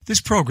This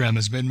program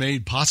has been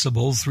made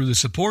possible through the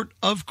support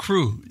of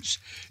Cruise,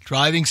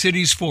 driving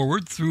cities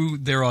forward through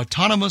their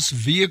autonomous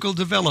vehicle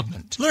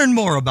development. Learn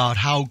more about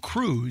how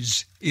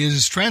Cruise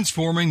is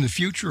transforming the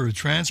future of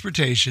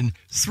transportation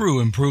through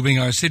improving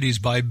our cities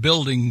by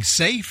building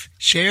safe,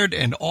 shared,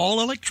 and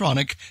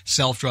all-electronic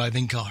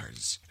self-driving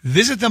cars.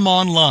 Visit them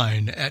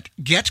online at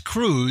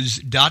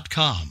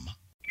getcruise.com.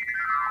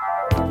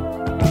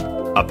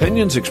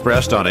 Opinions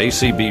expressed on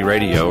ACB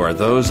Radio are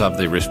those of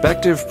the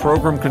respective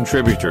program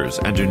contributors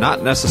and do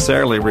not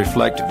necessarily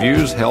reflect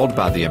views held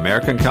by the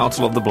American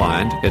Council of the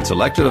Blind, its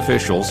elected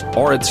officials,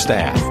 or its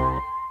staff.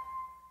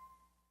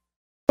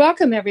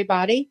 Welcome,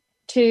 everybody,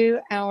 to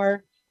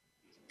our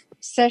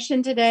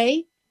session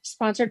today,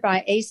 sponsored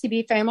by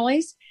ACB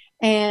Families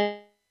and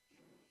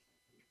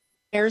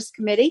Affairs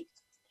Committee.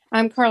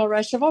 I'm Carla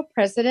Ruschival,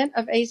 president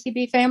of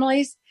ACB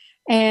Families,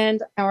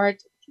 and our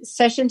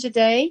session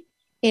today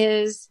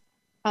is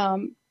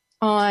from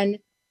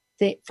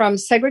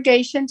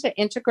segregation to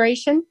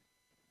integration,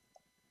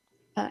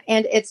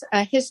 and it's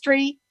a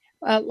history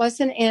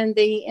lesson in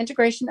the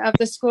integration of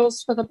the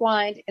schools for the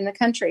blind in the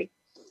country.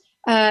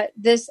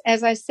 This,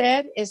 as I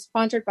said, is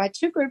sponsored by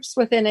two groups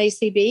within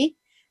ACB,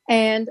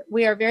 and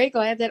we are very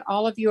glad that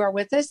all of you are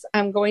with us.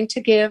 I'm going to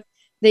give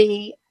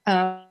the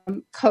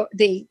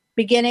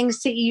beginning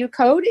CEU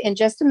code in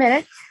just a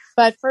minute,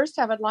 but first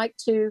I would like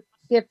to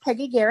give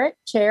Peggy Garrett,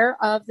 chair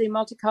of the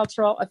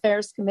Multicultural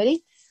Affairs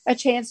Committee, a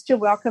chance to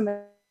welcome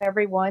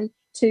everyone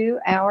to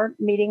our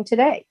meeting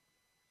today.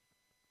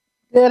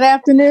 Good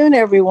afternoon,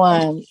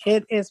 everyone.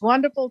 It is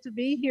wonderful to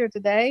be here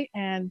today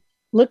and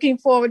looking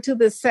forward to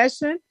this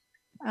session.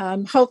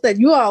 Hope that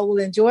you all will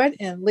enjoy it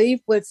and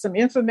leave with some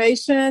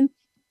information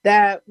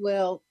that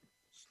will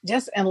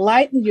just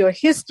enlighten your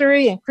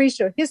history, increase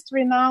your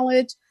history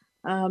knowledge.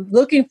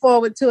 Looking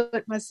forward to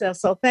it myself.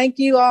 So thank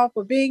you all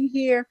for being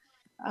here.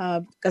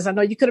 Because I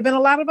know you could have been a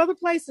lot of other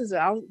places,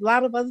 a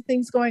lot of other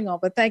things going on,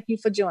 but thank you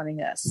for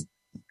joining us.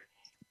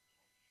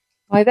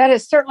 Well, that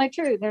is certainly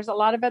true. There's a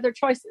lot of other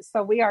choices,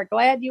 so we are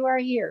glad you are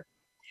here.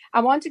 I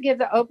want to give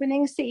the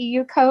opening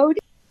CEU code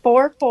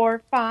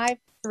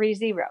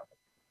 44530.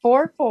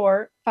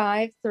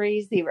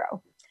 44530.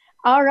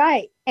 All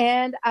right,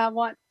 and I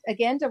want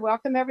again to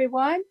welcome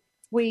everyone.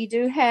 We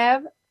do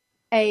have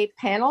a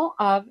panel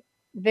of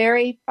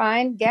very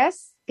fine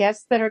guests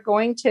that are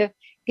going to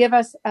give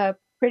us a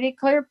pretty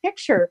clear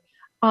picture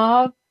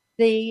of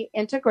the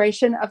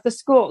integration of the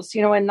schools.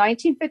 You know, in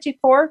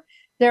 1954,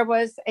 there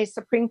was a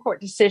Supreme Court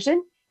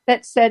decision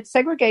that said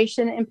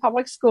segregation in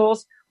public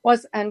schools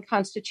was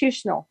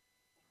unconstitutional.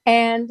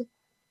 And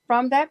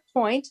from that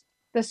point,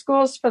 the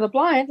schools for the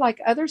blind,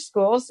 like other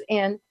schools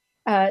in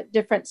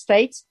different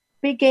states,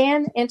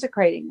 began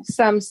integrating.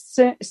 Some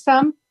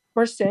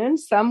were soon,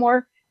 some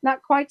were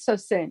not quite so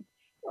soon.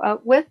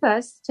 With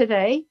us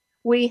today,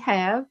 we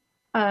have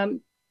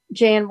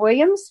Jan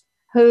Williams,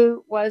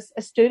 who was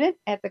a student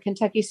at the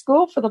Kentucky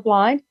School for the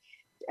Blind.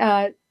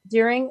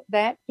 During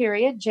that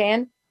period,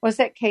 Jan was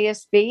at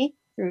KSB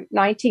through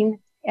the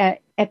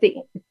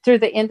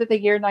end of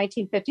the year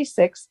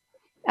 1956,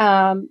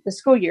 the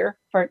school year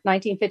for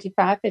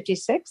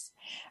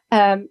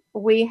 1955-56.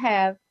 We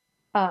have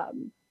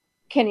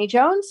Kenny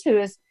Jones,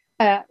 who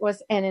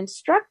was an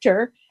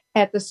instructor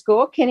at the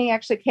school. Kenny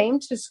actually came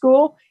to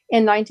school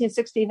in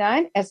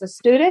 1969 as a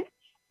student,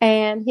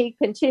 and he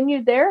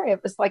continued there.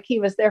 It was like he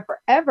was there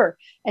forever.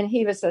 And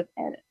he was a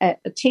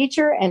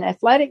teacher and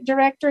athletic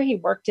director. He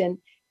worked in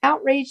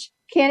outreach.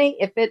 Kenny,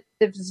 if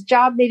his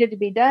job needed to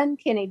be done,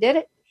 Kenny did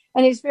it.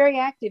 And he's very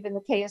active in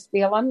the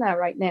KSB alumni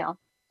right now.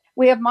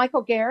 We have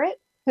Michael Garrett,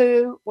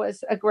 who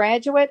was a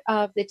graduate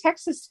of the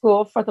Texas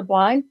School for the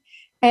Blind.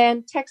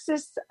 And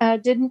Texas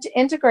didn't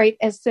integrate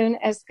as soon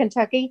as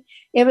Kentucky.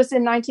 It was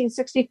in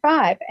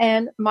 1965.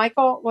 And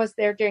Michael was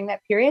there during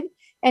that period.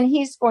 And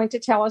he's going to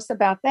tell us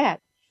about that.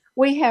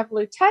 We have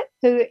Lou Tutt,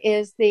 who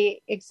is the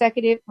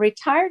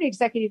retired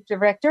executive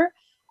director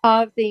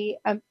of the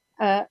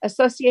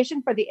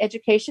Association for the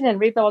Education and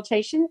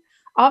Rehabilitation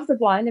of the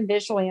Blind and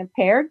Visually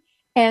Impaired.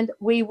 And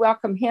we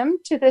welcome him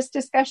to this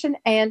discussion.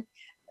 And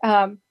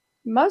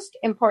most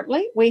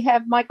importantly, we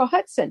have Michael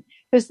Hudson,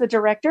 who's the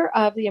director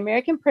of the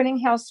American Printing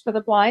House for the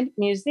Blind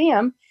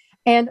Museum.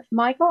 And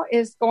Michael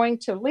is going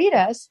to lead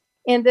us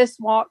in this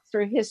walk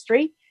through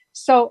history.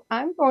 So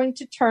I'm going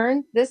to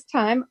turn this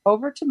time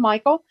over to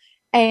Michael,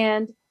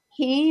 and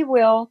he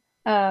will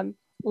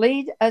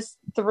lead us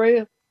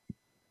through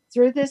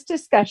this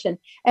discussion.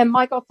 And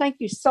Michael, thank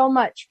you so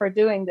much for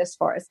doing this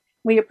for us.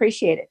 We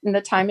appreciate it, and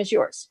the time is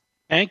yours.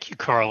 Thank you,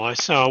 Carla.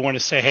 So I want to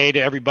say hey to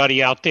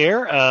everybody out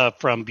there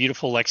from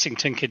beautiful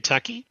Lexington,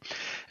 Kentucky.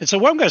 And so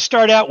what I'm going to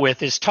start out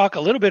with is talk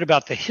a little bit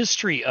about the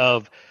history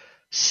of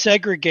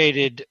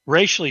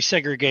racially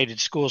segregated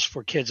schools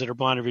for kids that are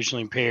blind or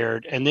visually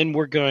impaired. And then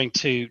we're going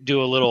to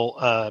do a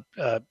little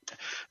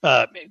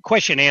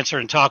question, answer,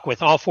 and talk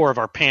with all four of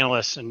our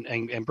panelists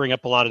and bring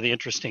up a lot of the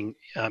interesting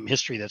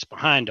history that's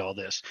behind all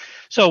this.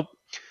 So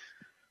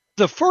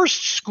the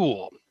first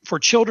school for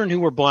children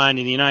who were blind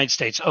in the United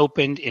States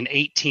opened in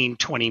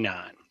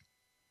 1829.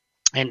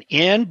 And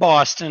in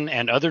Boston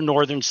and other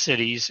northern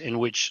cities in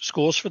which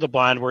schools for the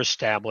blind were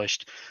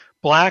established,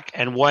 Black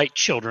and white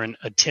children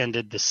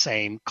attended the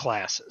same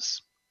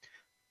classes.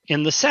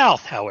 In the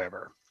South,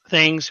 however,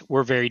 things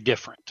were very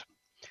different.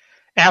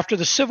 After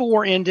the Civil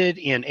War ended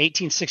in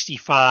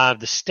 1865,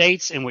 the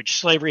states in which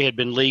slavery had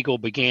been legal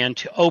began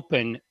to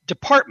open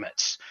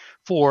departments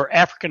for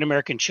African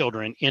American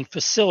children in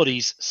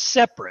facilities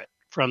separate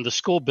from the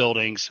school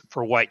buildings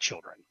for white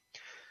children.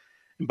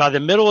 By the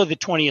middle of the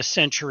 20th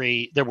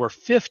century, there were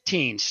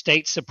 15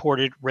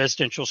 state-supported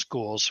residential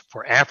schools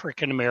for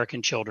African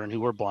American children who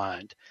were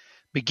blind,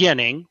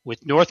 beginning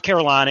with North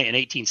Carolina in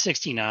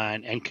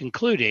 1869 and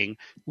concluding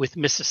with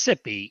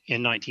Mississippi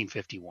in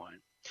 1951.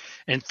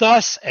 And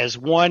thus, as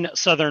one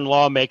Southern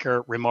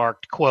lawmaker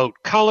remarked, quote,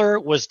 "Color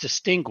was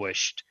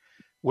distinguished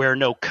where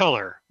no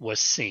color was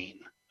seen,"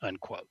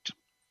 unquote.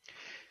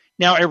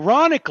 Now,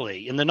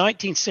 ironically, in the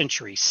 19th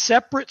century,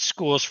 separate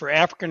schools for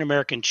African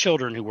American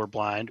children who were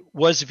blind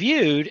was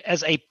viewed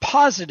as a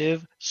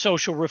positive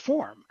social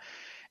reform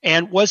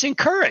and was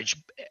encouraged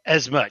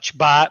as much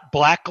by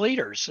black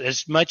leaders,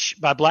 as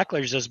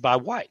by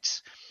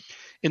whites.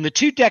 In the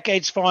 2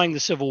 decades following the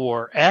Civil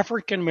War,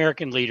 African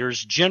American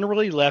leaders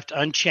generally left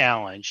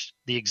unchallenged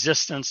the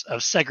existence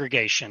of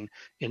segregation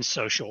in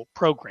social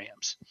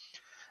programs.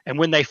 And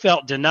when they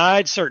felt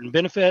denied certain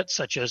benefits,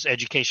 such as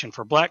education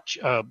for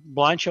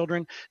blind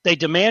children, they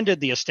demanded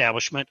the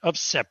establishment of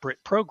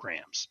separate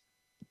programs.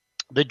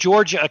 The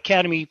Georgia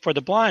Academy for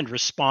the Blind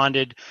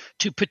responded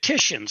to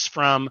petitions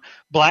from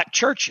black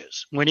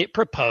churches when it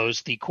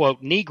proposed the,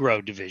 quote,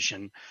 Negro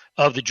division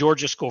of the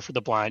Georgia School for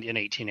the Blind in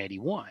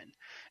 1881.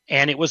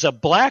 And it was a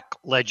black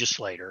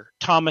legislator,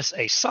 Thomas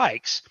A.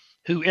 Sykes,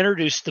 who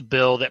introduced the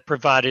bill that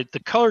provided the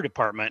color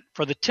department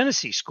for the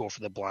Tennessee School for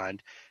the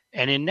Blind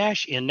and in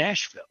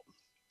Nashville.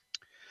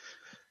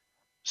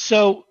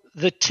 So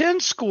the 10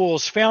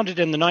 schools founded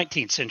in the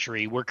 19th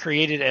century were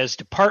created as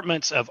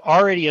departments of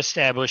already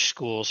established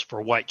schools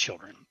for white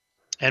children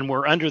and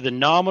were under the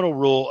nominal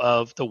rule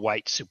of the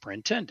white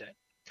superintendent.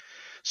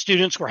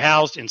 Students were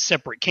housed in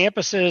separate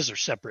campuses or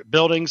separate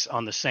buildings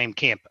on the same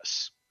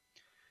campus.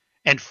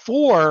 And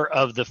 4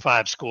 of the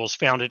 5 schools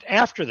founded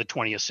after the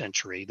 20th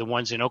century, the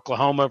ones in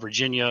Oklahoma,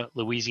 Virginia,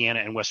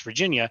 Louisiana, and West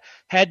Virginia,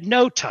 had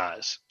no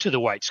ties to the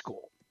white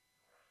school.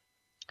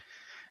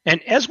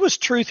 And as was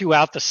true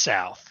throughout the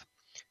South,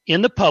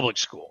 in the public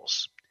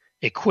schools,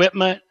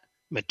 equipment,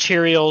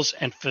 materials,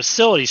 and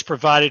facilities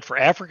provided for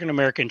African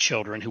American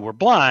children who were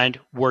blind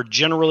were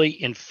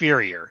generally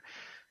inferior,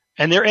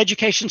 and their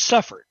education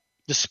suffered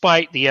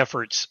despite the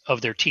efforts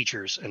of their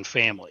teachers and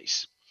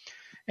families.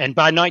 And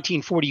by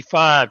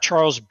 1945,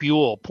 Charles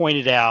Buell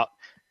pointed out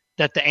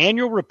that the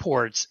annual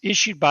reports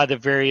issued by the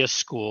various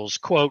schools,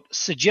 quote,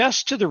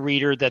 suggest to the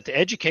reader that the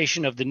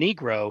education of the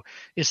Negro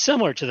is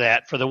similar to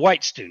that for the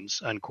white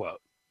students,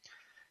 unquote.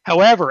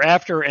 However,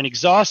 after an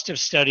exhaustive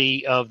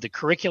study of the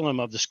curriculum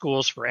of the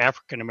schools for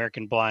African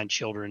American blind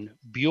children,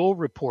 Buell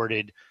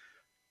reported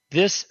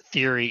this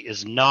theory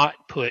is not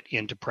put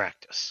into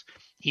practice.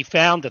 He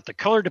found that the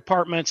color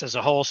departments as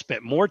a whole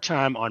spent more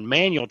time on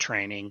manual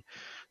training,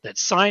 that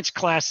science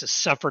classes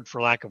suffered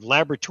for lack of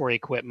laboratory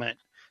equipment,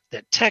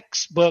 that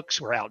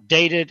textbooks were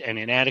outdated and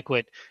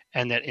inadequate,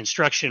 and that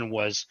instruction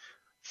was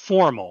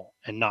formal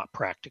and not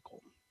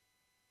practical.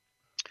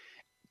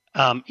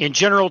 In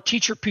general,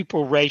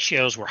 teacher-pupil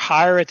ratios were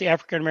higher at the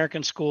African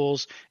American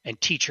schools, and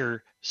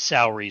teacher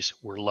salaries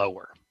were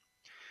lower.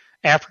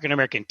 African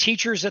American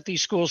teachers at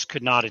these schools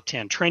could not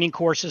attend training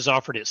courses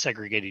offered at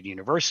segregated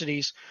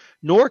universities,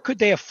 nor could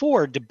they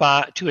afford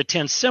to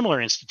attend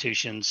similar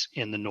institutions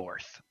in the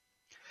North.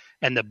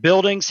 And the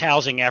buildings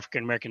housing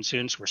African American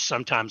students were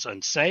sometimes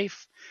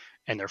unsafe,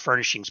 and their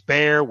furnishings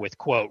bare with,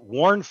 quote,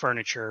 worn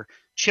furniture,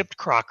 chipped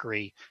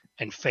crockery,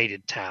 and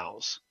faded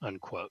towels,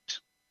 unquote.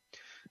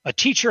 A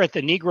teacher at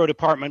the Negro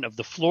department of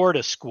the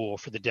Florida School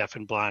for the Deaf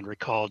and Blind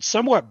recalled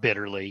somewhat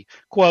bitterly,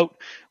 quote,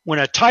 when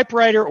a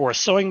typewriter or a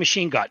sewing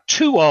machine got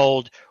too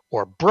old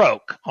or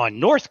broke on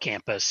North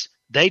Campus,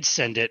 they'd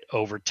send it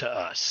over to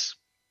us.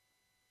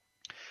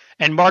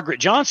 And Margaret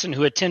Johnson,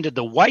 who attended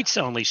the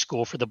whites-only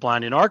school for the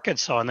blind in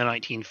Arkansas in the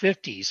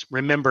 1950s,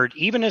 remembered,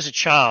 even as a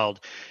child,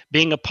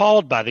 being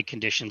appalled by the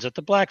conditions at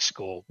the black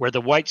school, where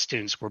the white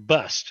students were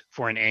bused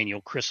for an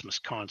annual Christmas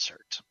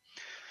concert.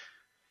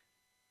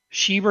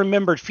 She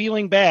remembered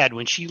feeling bad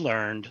when she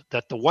learned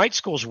that the white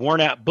school's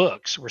worn-out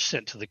books were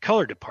sent to the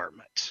color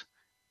department.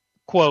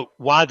 Quote,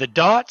 why the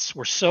dots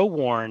were so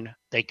worn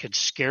they could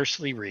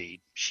scarcely read,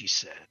 she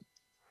said.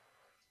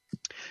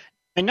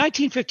 In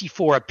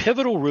 1954, a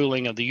pivotal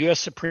ruling of the U.S.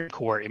 Supreme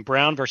Court in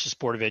Brown v.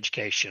 Board of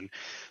Education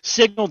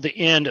signaled the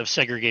end of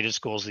segregated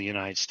schools in the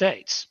United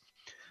States.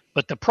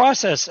 But the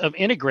process of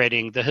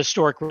integrating the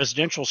historic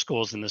residential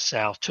schools in the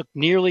South took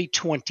nearly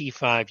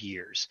 25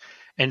 years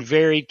and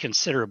varied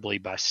considerably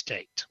by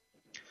state.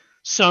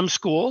 Some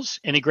schools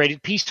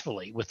integrated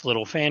peacefully with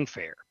little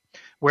fanfare,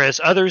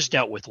 whereas others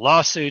dealt with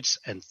lawsuits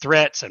and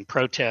threats and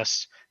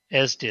protests,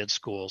 as did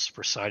schools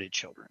for sighted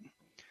children.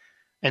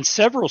 and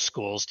several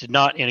schools did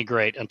not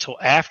integrate until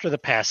after the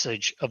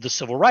passage of the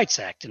Civil Rights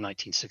Act in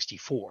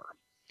 1964.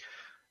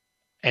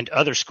 And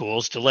other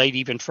schools delayed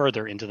even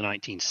further into the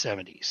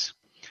 1970s.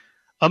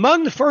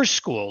 Among the first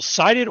schools,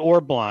 sighted or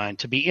blind,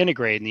 to be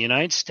integrated in the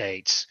United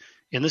States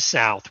in the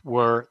South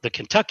were the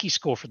Kentucky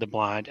School for the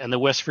Blind and the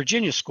West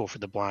Virginia School for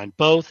the Blind,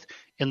 both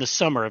in the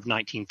summer of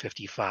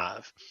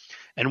 1955.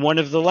 And one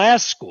of the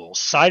last schools,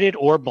 sighted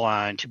or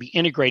blind, to be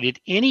integrated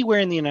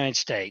anywhere in the United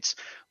States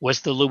was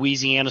the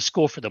Louisiana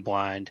School for the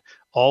Blind,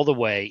 all the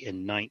way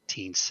in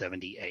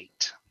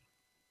 1978.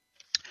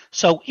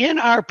 So in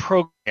our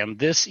program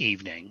this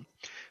evening,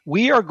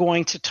 we are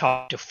going to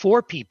talk to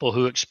 4 people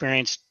who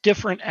experienced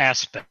different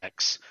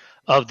aspects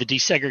of the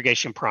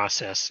desegregation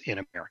process in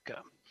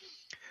America,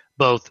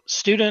 both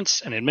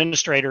students and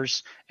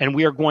administrators. And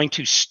we are going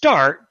to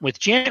start with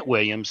Janet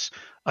Williams,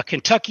 a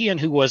Kentuckian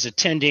who was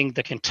attending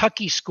the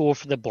Kentucky School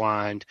for the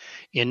Blind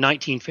in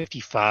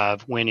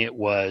 1955 when it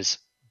was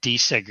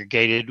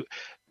desegregated.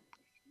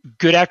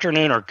 Good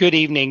afternoon or good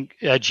evening,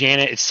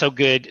 Janet. It's so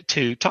good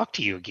to talk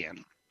to you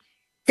again.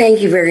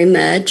 Thank you very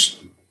much.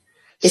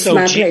 It's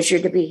my pleasure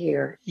to be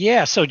here.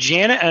 Yeah, so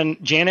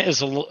Janet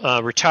is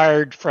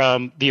retired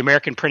from the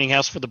American Printing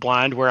House for the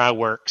Blind, where I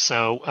work.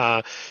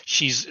 So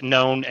she's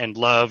known and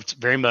loved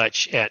very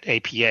much at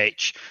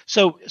APH.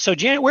 So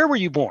Janet, where were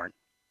you born?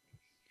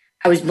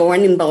 I was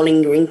born in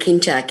Bowling Green,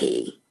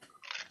 Kentucky.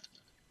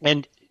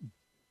 And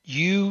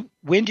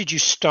when did you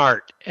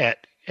start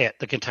at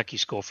the Kentucky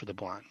School for the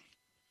Blind?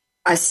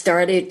 I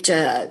started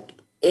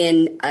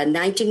in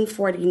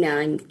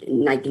 1949 and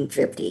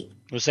 1950.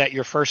 Was that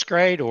your first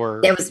grade,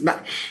 or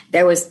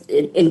that was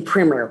in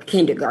primer,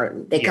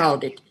 kindergarten? They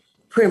called it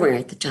primer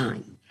at the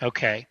time.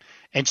 Okay,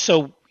 and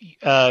so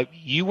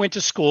you went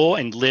to school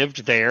and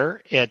lived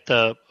there at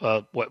the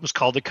what was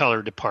called the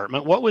color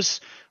department. What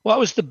was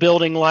the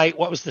building like?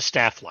 What was the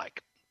staff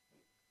like?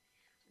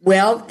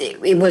 Well,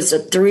 it was a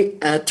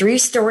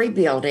three-story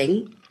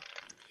building.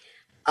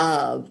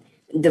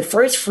 The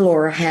first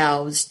floor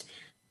housed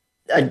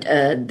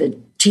the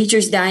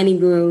teacher's dining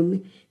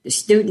room, the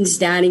students'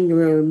 dining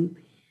room,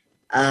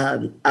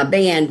 a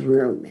band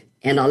room,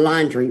 and a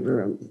laundry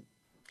room.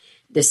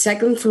 The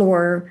second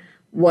floor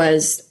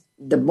was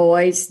the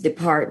boys'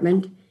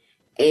 department,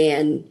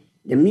 and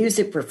the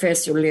music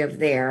professor lived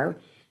there,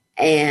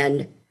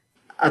 and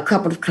a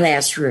couple of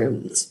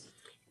classrooms.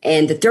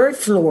 And the third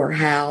floor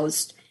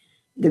housed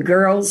the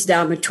girls'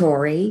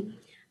 dormitory,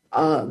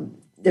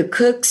 the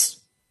cook's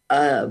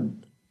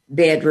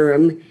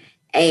bedroom,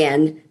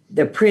 and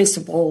the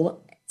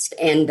principal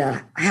and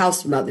the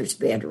house mother's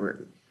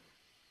bedroom.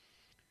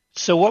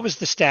 So what was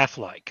the staff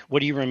like? What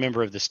do you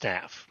remember of the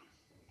staff?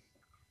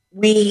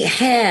 We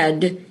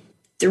had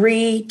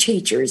 3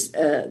 teachers.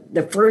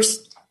 The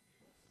first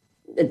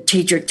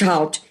teacher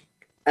taught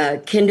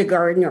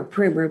kindergarten or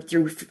primer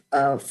through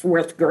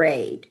 4th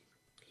grade.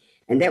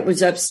 And that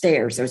was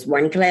upstairs. There was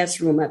one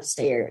classroom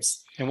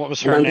upstairs. And what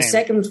was her name? On the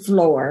second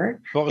floor.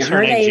 What was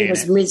her name,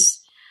 was Miss,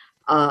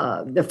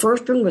 the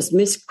first one was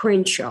Miss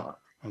Crenshaw.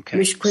 Okay.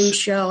 Miss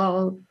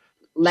Crenshaw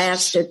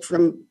lasted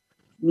from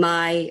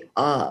my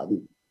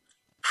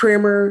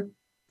primer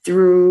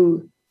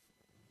through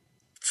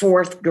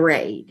 4th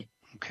grade.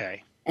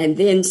 Okay. And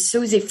then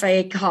Susie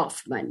Faye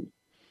Kaufman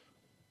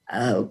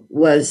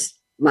was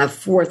my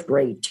 4th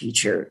grade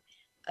teacher.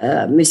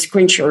 Miss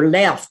Crenshaw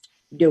left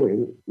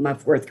during my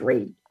 4th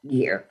grade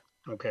year.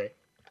 Okay.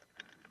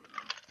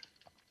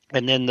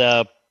 And then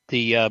the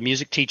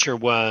music teacher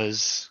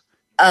was?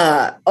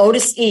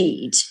 Otis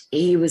Eads.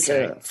 He was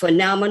a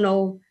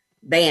phenomenal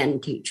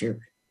band teacher.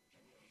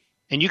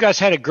 And you guys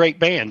had a great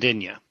band,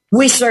 didn't you?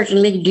 We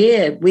certainly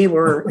did. We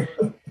were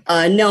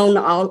known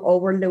all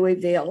over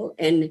Louisville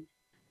and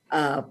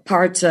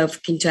parts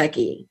of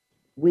Kentucky.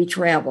 We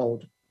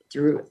traveled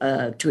through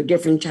to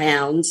different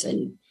towns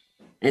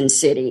and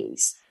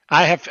cities.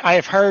 I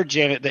have heard,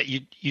 Janet, that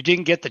you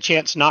didn't get the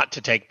chance not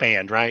to take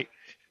band, right?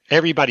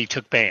 Everybody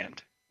took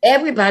band.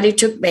 Everybody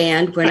took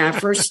band. When I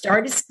first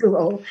started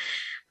school,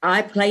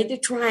 I played the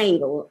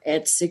triangle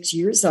at 6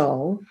 years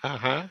old.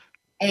 Uh-huh.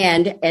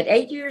 And at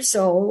 8 years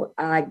old,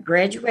 I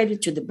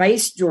graduated to the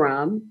bass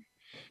drum.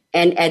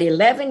 And at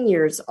 11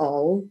 years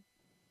old,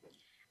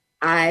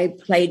 I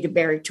played the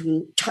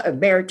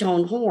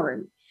baritone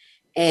horn.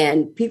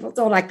 And people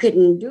thought I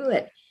couldn't do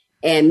it.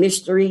 And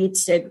Mr. Reed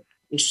said,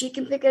 if she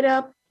can pick it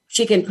up,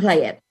 she can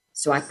play it.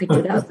 So I picked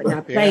it up and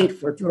I played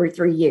for 2 or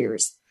 3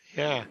 years.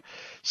 Yeah.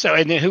 So,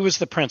 and then who was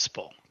the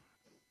principal?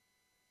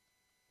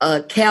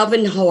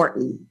 Calvin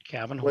Horton.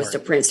 Calvin Horton was the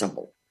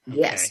principal.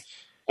 Okay. Yes.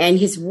 And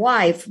his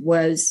wife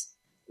was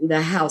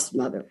the house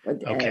mother.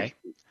 Okay.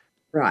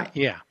 Right.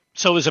 Yeah.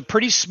 So it was a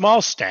pretty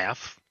small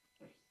staff.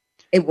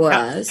 It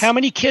was. How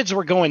many kids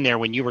were going there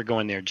when you were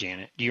going there,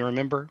 Janet? Do you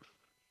remember?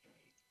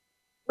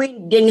 We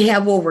didn't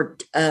have over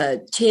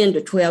 10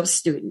 to 12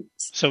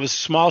 students. So it was a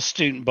small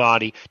student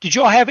body. Did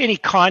you all have any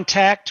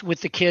contact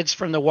with the kids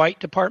from the white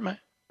department?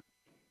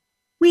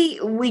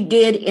 We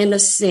did, in a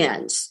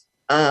sense.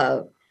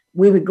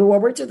 We would go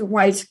over to the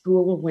white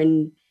school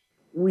when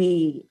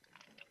we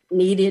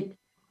needed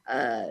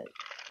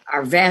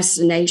our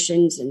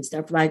vaccinations and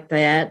stuff like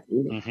that.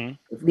 And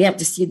if we have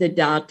to see the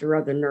doctor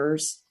or the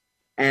nurse,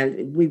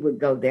 and we would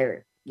go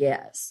there.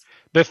 Yes.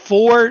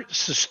 Before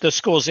the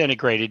school's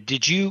integrated,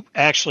 did you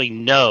actually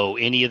know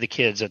any of the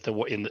kids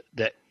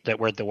that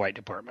were at the white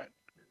department?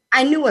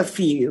 I knew a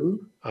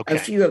few of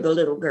the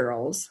little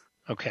girls.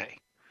 Okay.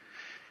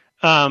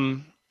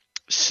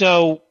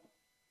 So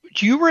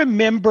do you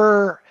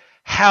remember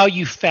how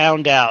you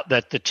found out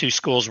that the two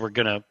schools were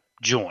going to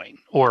join,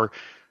 or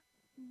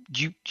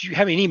do you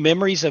have any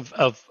memories of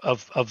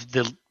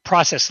the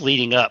process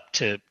leading up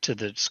to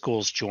the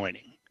schools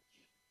joining?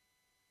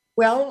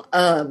 Well,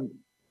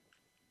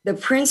 the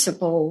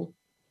principal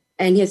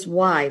and his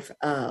wife,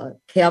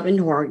 Kelvin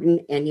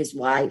Horton and his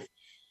wife,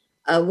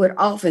 would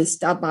often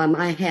stop by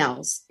my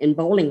house in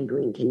Bowling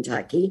Green,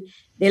 Kentucky.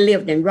 They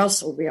lived in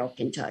Russellville,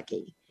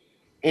 Kentucky.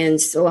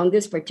 And so on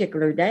this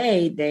particular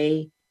day,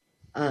 they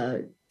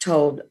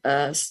told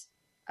us,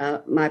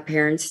 my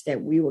parents,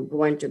 that we were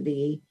going to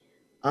be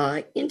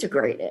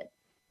integrated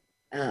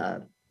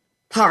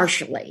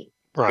partially.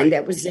 Right. And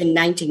that was in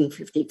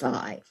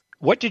 1955.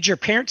 What did your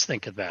parents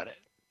think about it?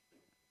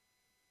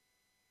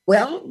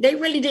 Well, they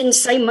really didn't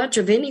say much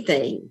of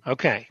anything.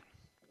 Okay.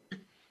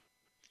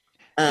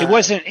 It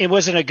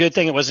wasn't a good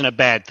thing. It wasn't a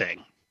bad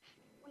thing.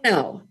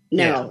 No.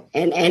 Yeah.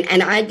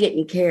 And I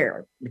didn't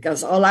care,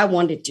 because all I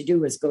wanted to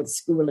do was go to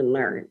school and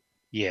learn.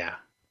 Yeah.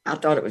 I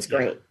thought it was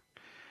great.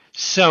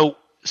 So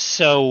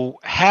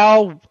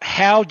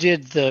how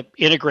did the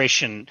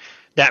integration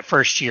that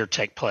first year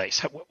take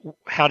place?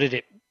 How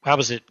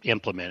was it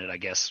implemented, I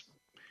guess?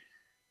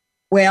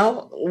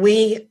 Well,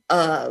 we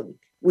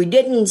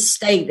didn't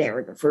stay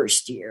there the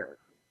first year.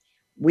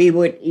 We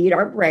would eat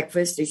our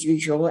breakfast as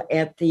usual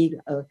at the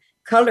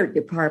colored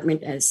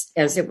department, as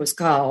it was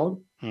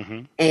called,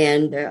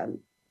 and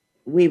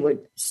we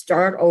would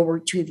start over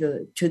to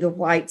the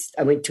whites.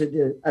 I mean, to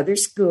the other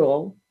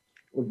school.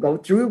 We'd go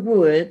through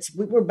woods.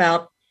 We were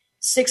about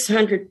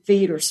 600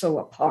 feet or so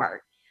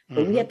apart,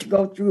 but we had to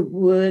go through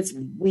woods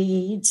and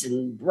weeds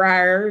and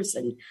briars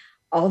and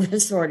all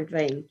this sort of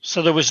thing.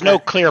 So there was no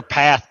clear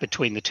path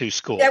between the two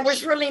schools. There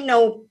was really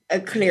no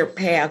clear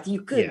path.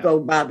 You could go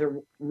by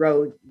the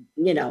road,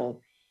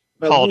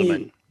 But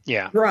Haldeman,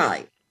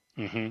 right.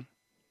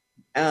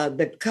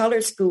 The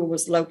color school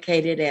was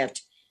located at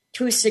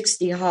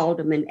 260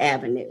 Haldeman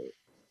Avenue,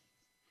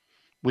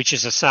 which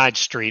is a side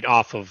street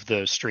off of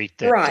the street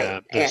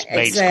that the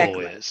main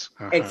school is.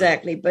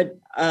 Exactly. But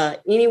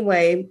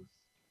anyway,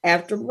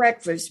 after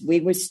breakfast, we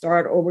would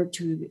start over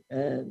to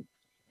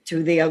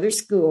the other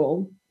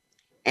school,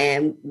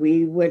 and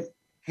we would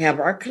have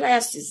our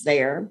classes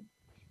there.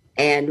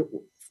 And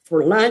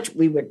for lunch,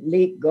 we would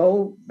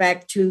go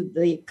back to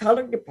the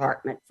color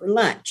department for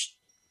lunch.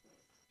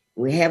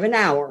 We have an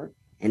hour,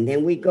 and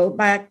then we go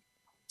back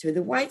to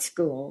the white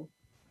school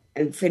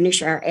and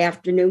finish our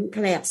afternoon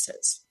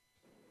classes.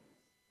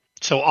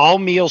 So all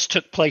meals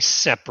took place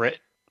separate.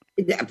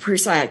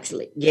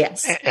 Precisely,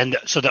 yes. And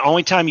so the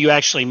only time you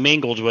actually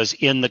mingled was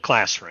in the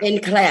classroom. In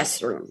the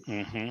classroom.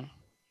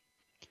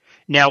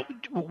 Now,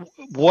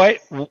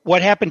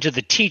 what happened to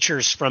the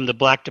teachers from the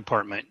black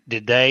department?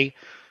 Did they?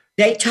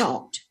 They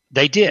taught.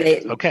 They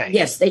did. Okay.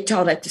 Yes, they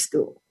taught at the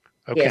school.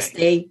 Okay. Yes,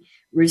 they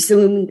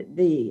resumed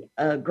the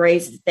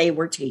grades that they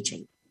were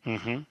teaching.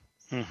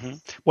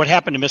 What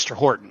happened to Mr.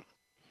 Horton?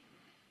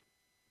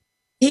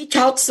 He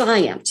taught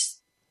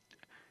science.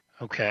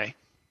 Okay.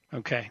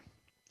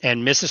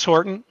 And Mrs.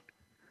 Horton?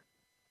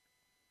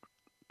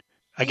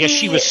 I guess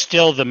she was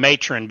still the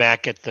matron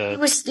back at the... She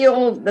was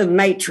still the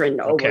matron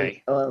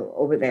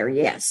over there,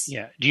 yes.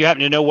 Yeah. Do you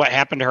happen to know what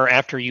happened to her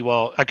after you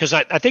all... Because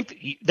I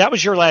think that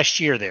was your last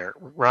year there,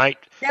 right?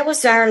 That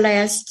was our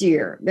last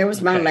year. That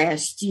was my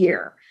last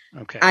year.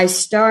 Okay. I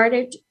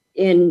started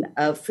in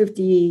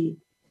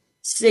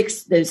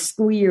 56, the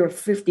school year of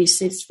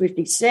 56,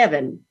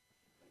 57.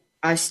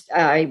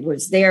 I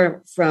was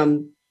there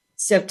from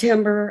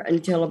September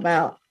until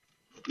about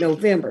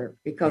November,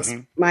 because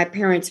my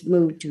parents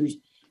moved to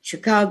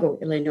Chicago,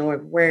 Illinois,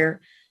 where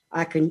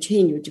I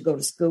continued to go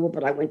to school,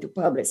 but I went to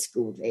public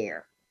school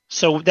there.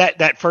 So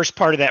that first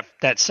part of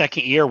that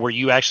second year, were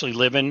you actually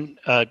living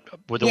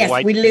with a white?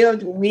 Yes, we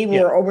lived. We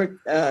were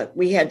over.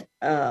 We had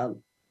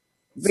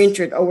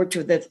ventured over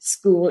to the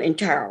school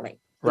entirely,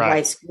 the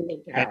white school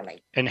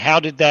entirely. And how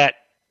did that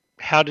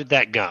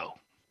go?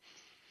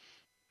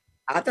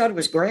 I thought it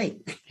was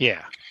great.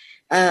 Yeah.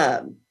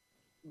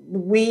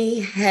 We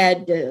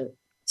had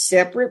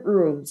separate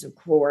rooms, of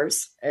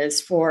course,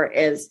 as far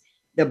as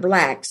the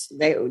blacks.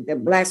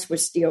 The blacks were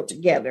still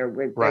together.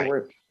 There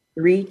were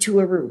 3 to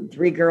a room,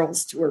 3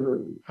 girls to a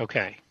room.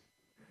 Okay.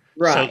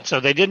 Right. So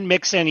they didn't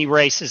mix any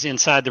races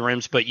inside the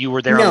rooms, but you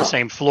were there on the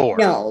same floor.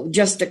 No,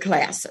 just the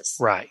classes.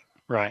 Right.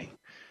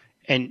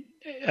 And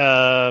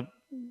there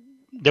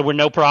were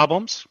no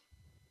problems?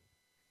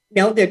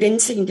 No, there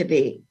didn't seem to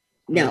be.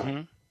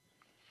 No.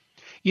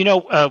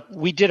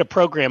 We did a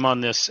program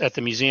on this at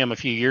the museum a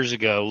few years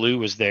ago. Lou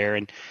was there,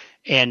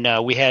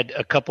 and we had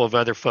a couple of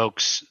other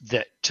folks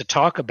to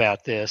talk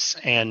about this,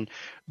 and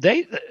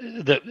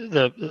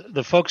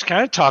the folks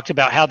kind of talked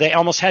about how they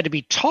almost had to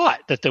be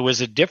taught that there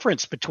was a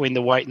difference between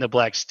the white and the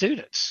black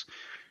students,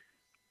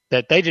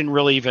 that they didn't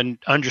really even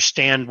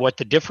understand what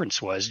the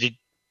difference was.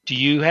 Do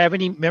you have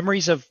any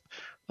memories of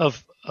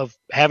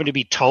having to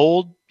be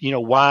told,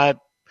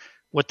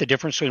 what the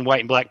difference between white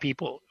and black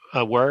people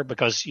were?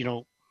 Because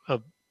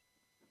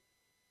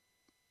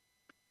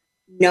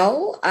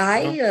No,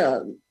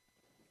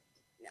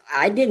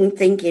 I didn't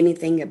think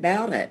anything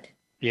about it.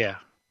 Yeah.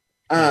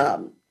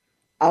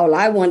 All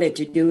I wanted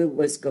to do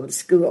was go to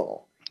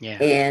school. Yeah.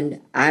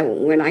 And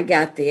when I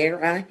got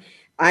there,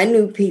 I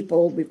knew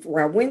people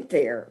before I went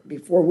there,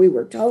 before we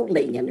were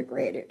totally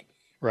integrated.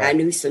 Right. I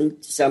knew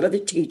some of the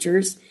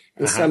teachers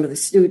and some of the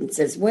students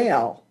as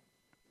well.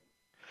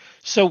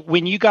 So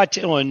when you got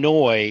to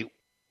Illinois,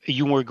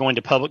 you were going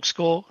to public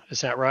school,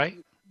 is that right?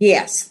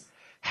 Yes.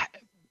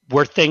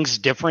 Were things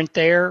different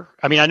there?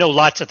 I mean, I know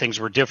lots of things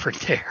were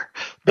different there,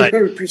 but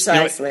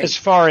precisely. As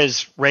far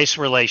as race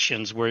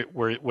relations,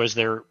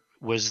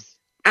 was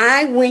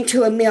I went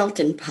to a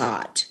melting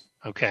pot.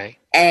 Okay.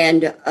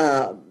 And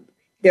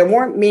there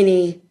weren't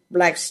many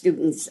black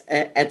students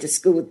at the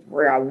school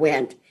where I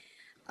went.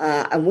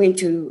 I went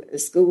to a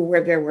school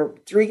where there were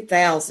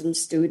 3,000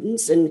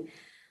 students, and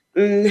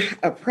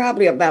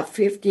probably about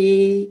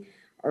 50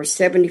 or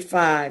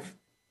 75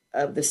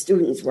 of the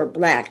students were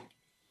black.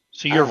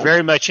 So you're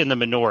very much in the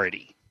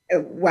minority.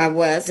 I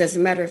was. As a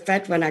matter of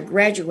fact, when I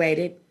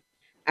graduated,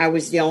 I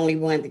was the only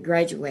one that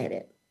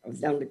graduated. I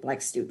was the only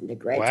black student that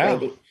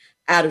graduated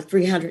out of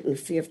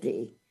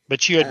 350.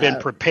 But you had been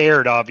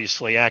prepared,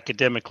 obviously,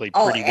 academically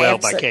pretty well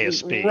by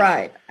KSB.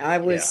 Right. I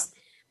was.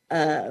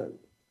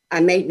 I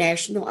made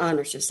National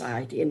Honor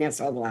Society, and that's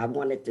all I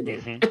wanted to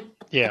do.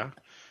 Mm-hmm.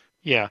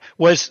 Yeah.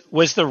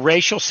 Was the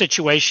racial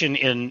situation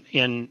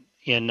in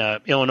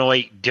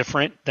Illinois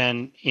different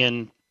than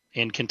in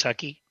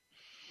Kentucky?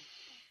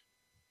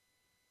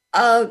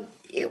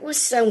 It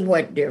was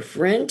somewhat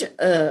different.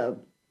 You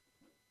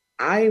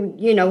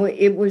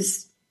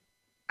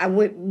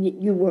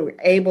were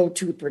able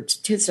to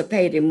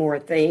participate in more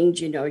things.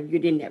 You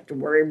didn't have to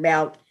worry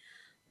about,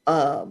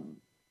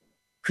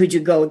 could you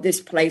go this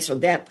place or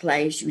that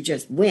place? You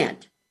just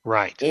went.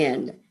 Right.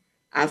 And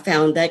I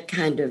found that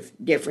kind of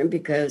different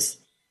because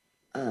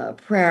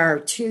prior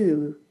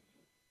to,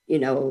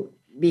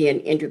 being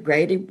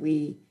integrated,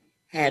 we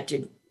had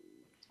to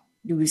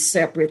do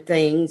separate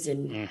things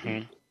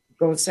and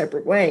go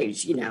separate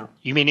ways,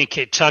 You mean in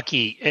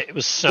Kentucky, it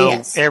was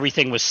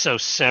everything was so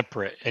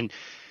separate. And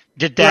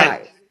did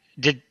that,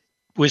 I'm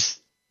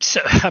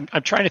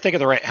trying to think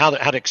of how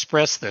to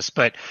express this,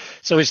 but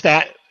so is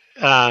that,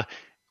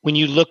 when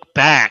you look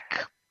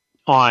back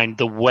on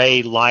the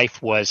way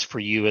life was for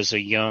you as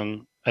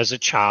a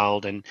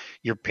child and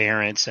your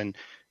parents, and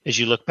as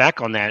you look back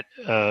on that,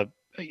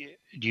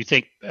 do you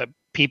think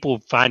people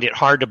find it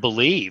hard to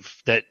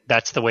believe that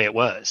that's the way it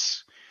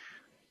was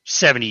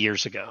 70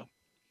 years ago?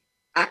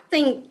 I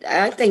think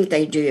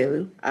they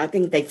do. I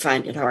think they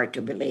find it hard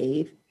to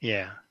believe.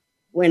 Yeah.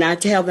 When I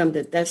tell them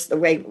that that's the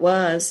way it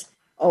was,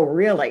 oh,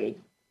 really?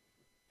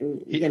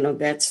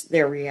 That's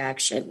their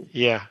reaction.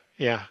 Yeah.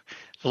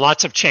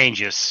 Lots of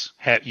changes.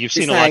 You've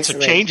seen lots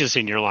of changes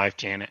in your life,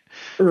 Janet.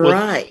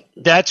 Right.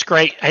 Well, that's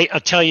great. Hey, I'll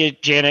tell you,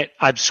 Janet,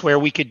 I swear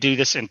we could do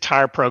this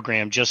entire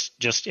program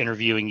just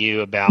interviewing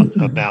you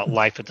about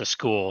life at the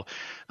school.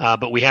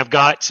 But we have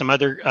got some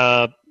other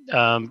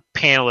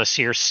panelists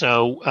here.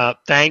 So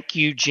thank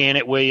you,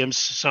 Janet Williams,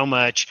 so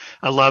much.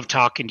 I love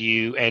talking to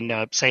you,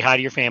 and say hi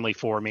to your family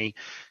for me,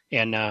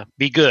 and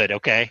be good,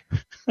 okay?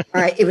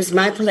 All right. It was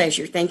my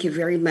pleasure. Thank you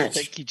very much.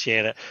 Thank you,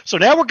 Janet. So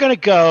now we're going to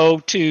go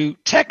to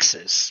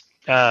Texas.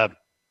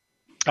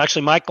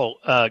 Actually, Michael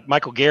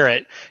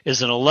Garrett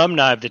is an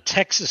alumni of the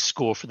Texas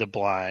School for the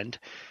Blind.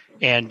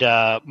 And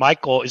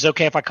Michael, is it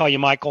okay if I call you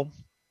Michael?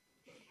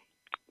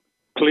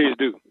 Please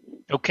do.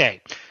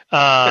 Okay.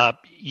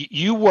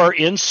 You were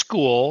in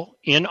school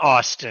in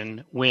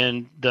Austin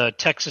when the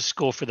Texas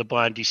School for the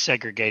Blind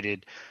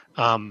desegregated.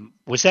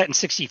 Was that in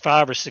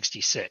 65 or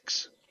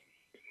 66?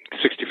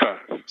 65.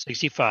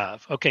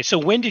 65. Okay. So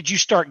when did you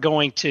start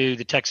going to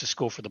the Texas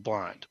School for the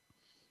Blind?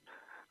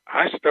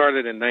 I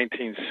started in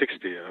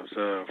 1960. I was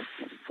a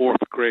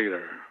fourth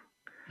grader.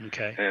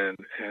 Okay. And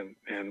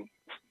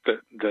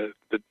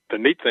the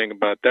neat thing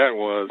about that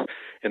was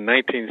in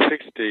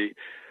 1960,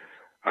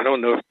 I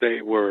don't know if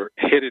they were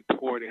headed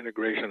toward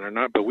integration or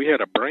not, but we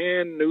had a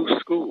brand new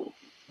school,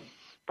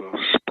 a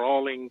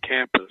sprawling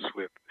campus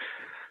with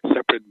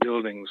separate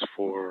buildings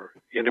for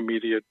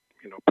intermediate,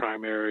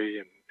 primary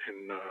and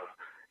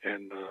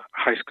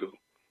high school.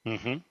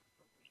 Mm-hmm.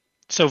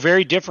 So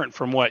very different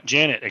from what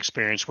Janet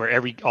experienced,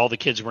 where all the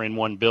kids were in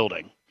one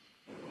building.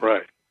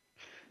 Right.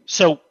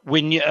 So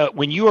when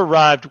you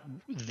arrived,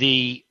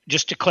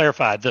 just to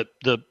clarify,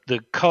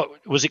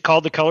 was it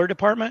called the color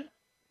department?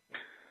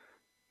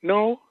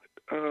 No,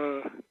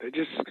 they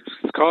just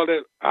called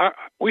it.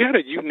 We had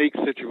a unique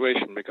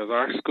situation because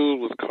our school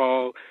was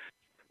called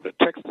the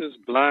Texas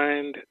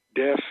Blind,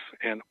 Deaf,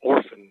 and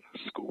Orphan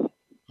School.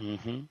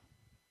 Mm-hmm.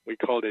 We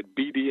called it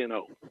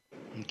BD&O.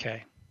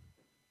 Okay.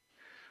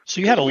 So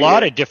you had a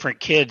lot of different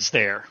kids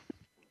there.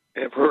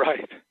 A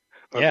variety.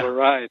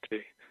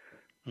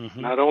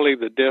 Mm-hmm. Not only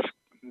the deaf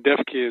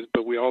kids,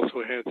 but we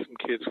also had some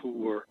kids who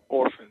were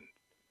orphaned.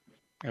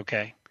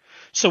 Okay.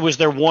 So was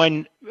there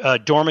one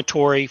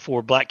dormitory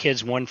for black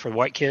kids, one for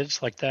white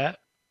kids, like that?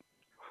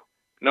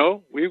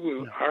 No,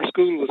 our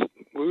school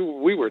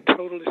we were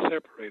totally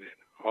separated.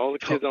 All the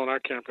kids on our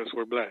campus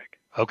were black.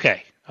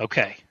 Okay.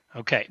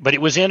 But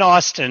it was in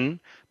Austin.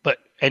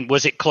 And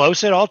was it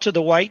close at all to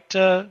the white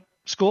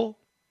school?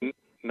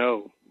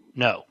 No.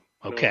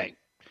 Okay. No.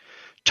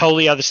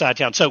 Totally other side of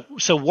town. So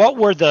so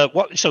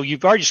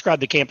you've already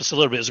described the campus a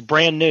little bit. It was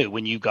brand new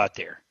when you got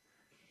there.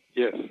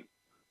 Yes.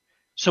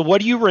 So what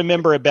do you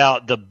remember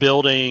about the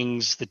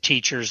buildings, the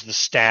teachers, the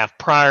staff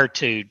prior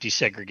to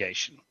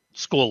desegregation,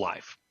 school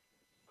life?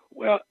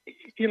 Well,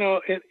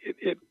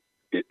 it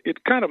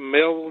kind of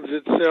melds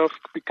itself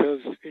because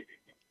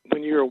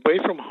when you're away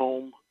from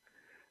home,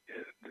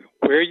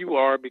 where you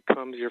are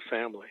becomes your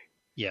family.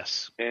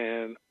 Yes.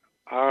 And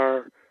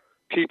our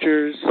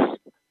teachers,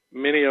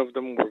 many of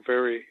them were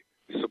very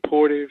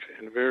supportive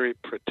and very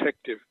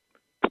protective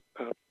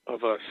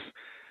of us.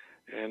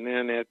 And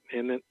then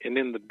in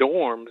the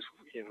dorms,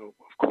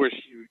 of course,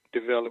 you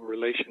develop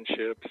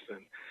relationships, and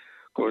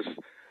of course,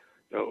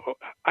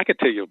 I could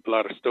tell you a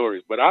lot of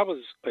stories. But I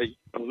was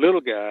a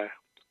little guy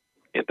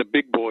in the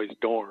big boys'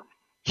 dorm,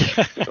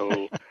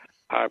 so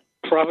I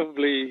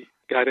probably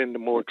got into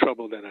more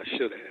trouble than I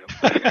should have.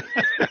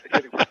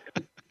 Anyway.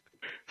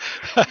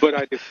 But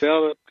I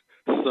developed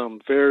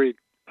some very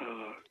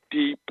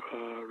deep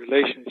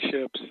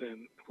relationships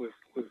and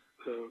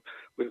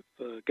with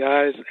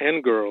guys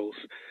and girls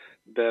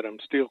that I'm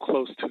still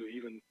close to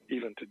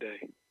even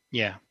today.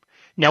 Yeah.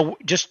 Now,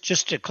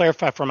 just to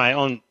clarify for my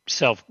own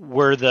self,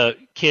 were the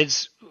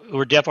kids who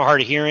were deaf or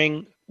hard of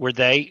hearing, were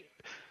they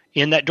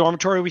in that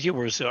dormitory with you,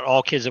 or was it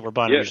all kids that were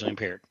blind or visually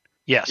impaired?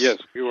 Yes. Yes,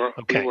 we were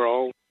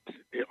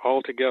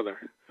all together.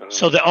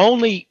 So the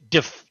only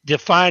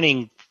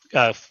defining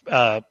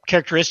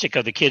characteristic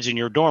of the kids in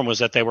your dorm was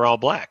that they were all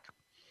black.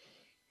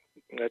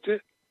 That's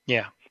it.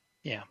 Yeah.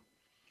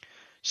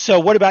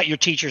 So what about your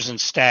teachers and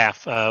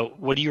staff?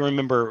 What do you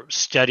remember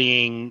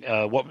studying?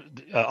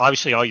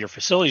 Obviously all your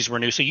facilities were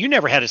new, so you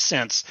never had a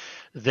sense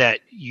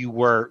that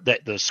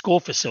the school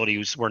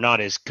facilities were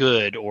not as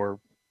good or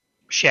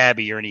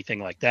shabby or anything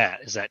like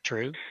that. Is that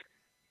true?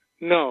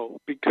 No,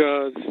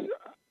 because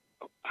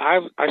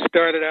I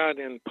started out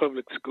in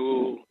public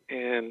school,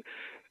 and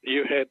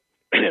you had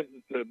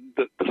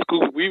the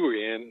school we were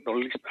in, or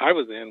at least I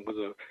was in,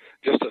 was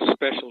just a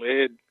special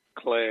ed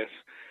class.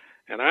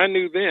 And I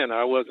knew then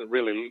I wasn't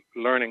really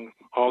learning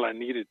all I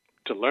needed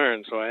to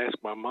learn, so I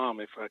asked my mom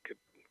if I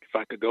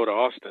could go to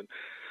Austin.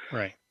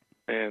 Right.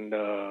 And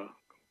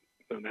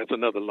that's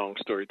another long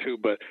story too.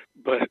 But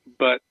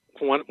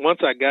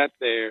once I got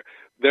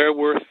there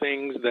were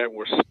things that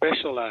were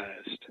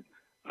specialized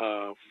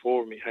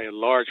for me. I had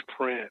large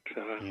print.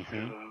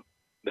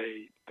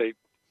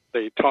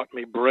 They taught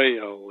me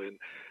Braille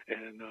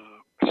and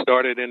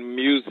started in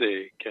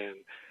music,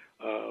 and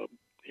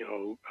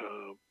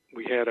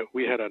we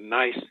had a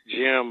nice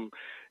gym,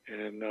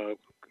 and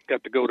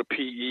got to go to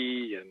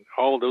PE and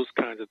all those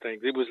kinds of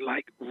things. It was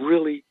like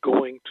really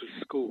going to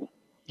school.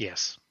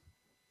 Yes.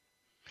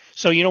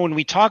 So, when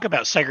we talk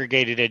about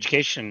segregated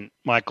education,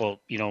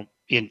 Michael, in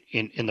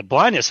the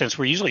blindness sense,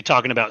 we're usually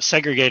talking about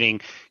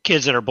segregating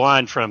kids that are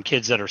blind from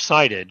kids that are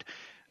sighted.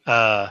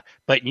 But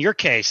in your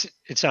case,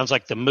 it sounds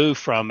like the move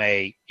from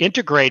a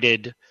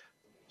integrated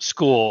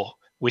school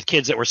with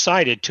kids that were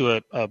sighted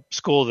to a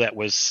school that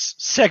was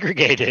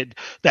segregated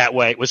that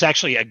way was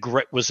actually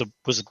was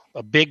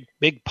a big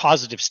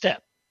positive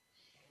step.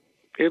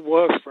 It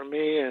was for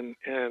me, and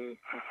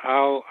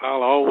I'll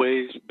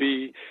always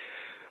be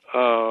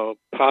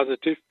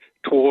positive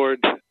toward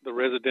the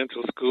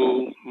residential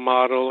school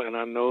model, and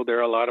I know there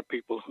are a lot of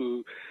people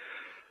who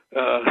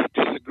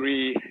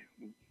disagree,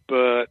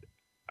 but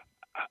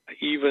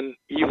even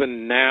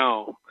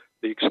now,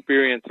 the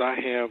experience I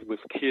have with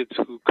kids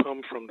who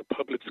come from the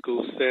public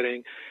school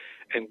setting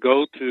and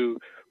go to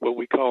what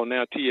we call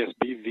now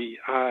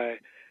TSBVI,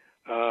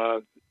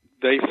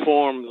 they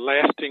form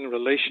lasting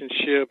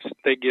relationships.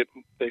 They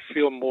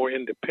feel more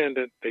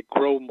independent. They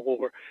grow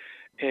more,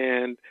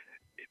 and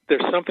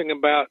there's something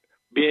about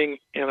being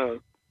in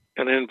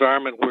an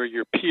environment where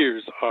your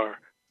peers are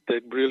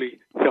that really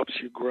helps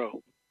you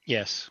grow.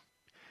 Yes.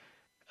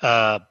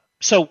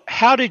 So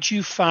how did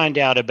you find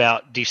out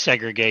about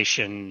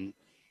desegregation?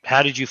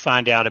 How did you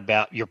find out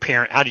about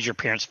how did your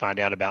parents find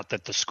out about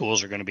that the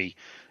schools were going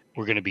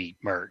to be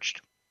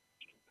merged?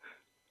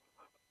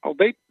 Oh,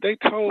 they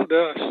told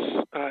us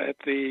at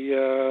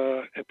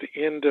the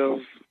end of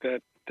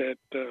that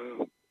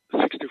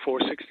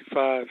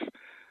 64-65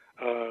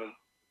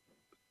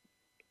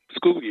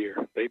 school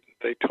year. They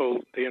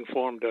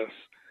informed us,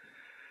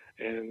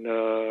 and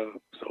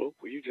so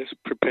we just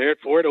prepared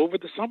for it over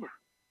the summer.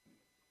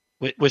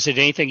 Was it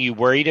anything you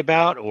worried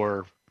about,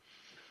 or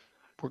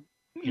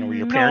Were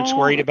your parents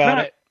worried about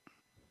it?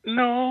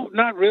 No,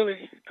 not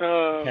really.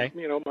 Okay.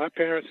 My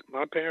parents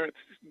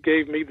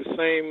gave me the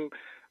same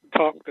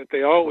talk that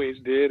they always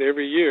did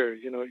every year.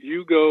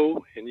 You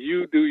go and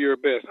you do your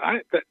best.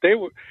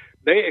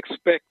 They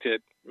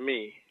expected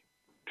me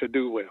to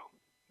do well.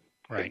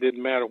 Right. It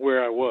didn't matter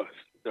where I was.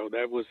 So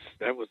that was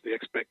the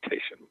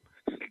expectation.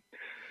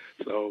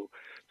 So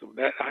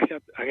that I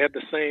had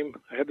the same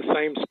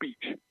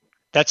speech.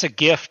 That's a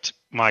gift,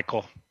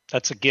 Michael.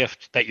 That's a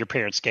gift that your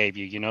parents gave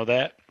you. You know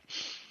that?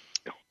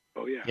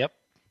 Oh yeah. Yep.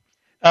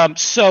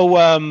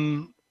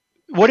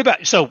 What about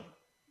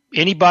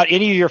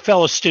any of your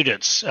fellow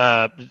students?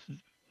 It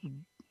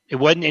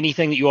wasn't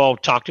anything that you all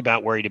talked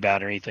about, worried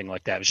about, or anything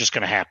like that. It was just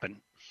going to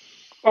happen.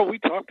 Oh, we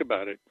talked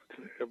about it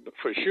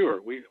for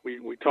sure. We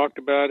talked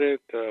about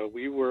it.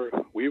 We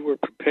were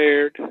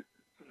prepared,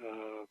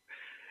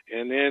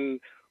 and then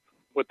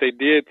what they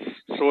did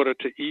sort of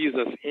to ease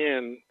us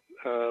in.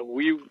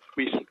 We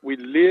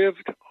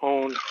lived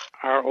on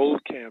our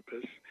old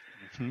campus,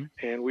 mm-hmm.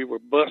 and we were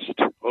bused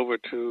over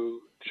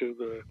to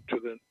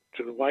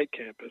the white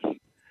campus,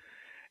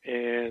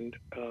 and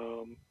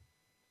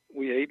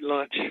we ate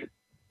lunch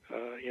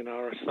in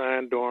our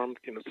assigned dorm.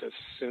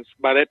 Since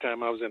by that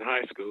time I was in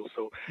high school,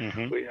 so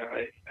mm-hmm.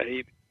 I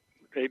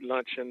ate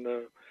lunch in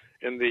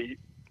the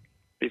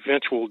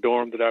eventual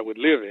dorm that I would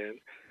live in,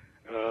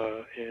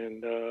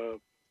 and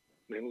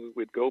then we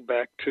would go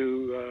back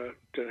to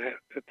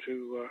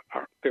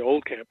the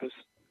old campus,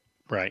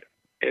 right?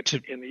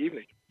 In the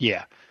evening.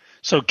 Yeah.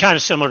 So kind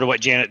of similar to what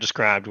Janet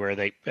described, where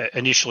they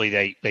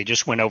initially they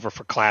just went over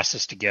for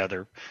classes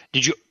together.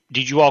 Did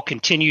you all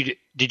continue?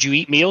 Did you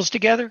eat meals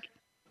together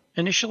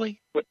initially?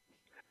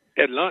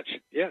 At lunch,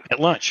 yeah. At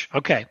lunch,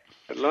 okay.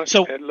 At lunch,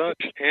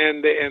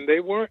 and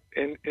they weren't,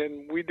 and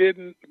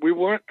we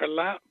weren't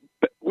allowed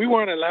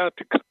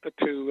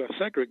to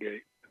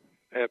segregate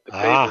at the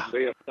tables.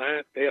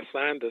 They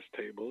assigned us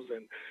tables,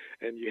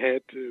 and you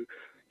had to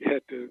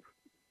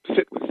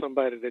sit with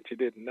somebody that you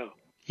didn't know.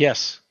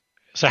 Yes.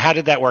 So how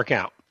did that work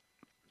out?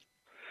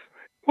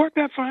 Worked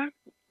out fine.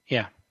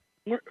 Yeah.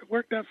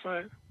 Worked out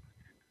fine.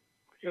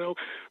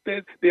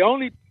 The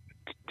only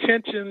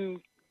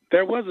tension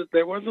there was a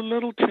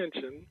little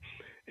tension,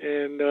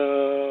 and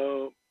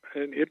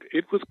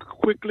it was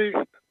quickly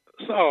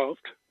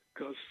solved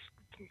because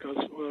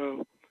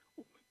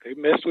they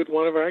messed with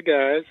one of our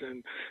guys,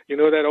 and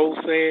that old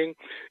saying,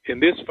 in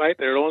this fight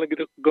there are only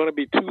going to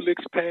be 2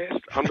 licks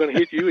passed. I'm going to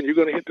hit you, and you're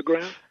going to hit the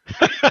ground.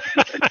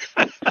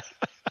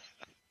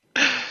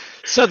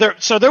 So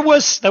there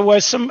was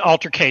some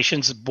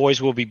altercations.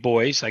 Boys will be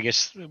boys, I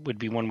guess would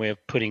be one way of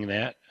putting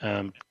that.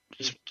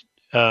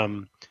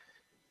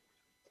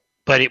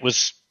 But it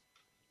was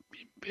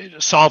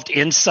solved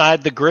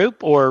inside the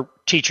group, or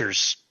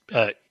teachers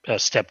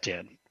stepped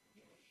in.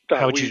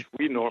 How would you?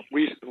 We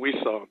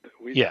solved it.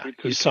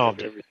 We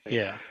solved it. Everything.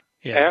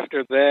 Yeah.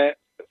 After that,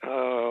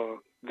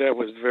 there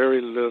was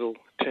very little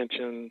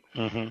tension.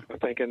 Mm-hmm. I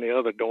think in the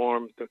other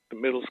dorm, the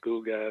middle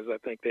school guys, I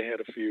think they had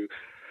a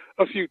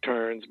few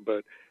turns,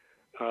 but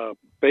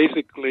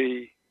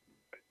basically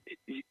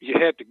you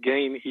had to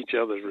gain each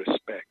other's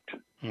respect.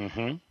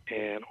 Mm-hmm.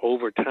 And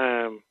over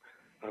time,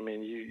 I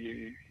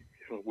mean,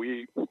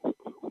 we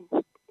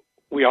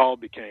all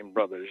became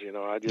brothers.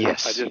 I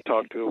just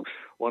talked to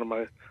one of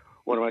my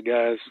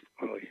guys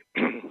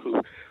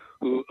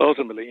who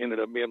ultimately ended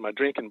up being my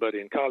drinking buddy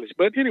in college.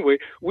 But anyway,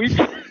 we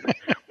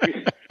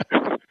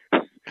I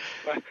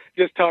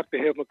just talked to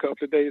him a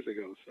couple of days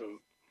ago.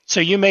 So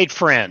you made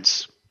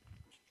friends.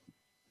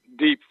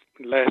 Deep,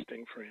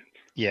 lasting friends.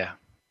 Yeah.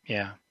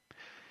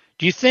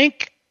 Do you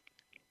think,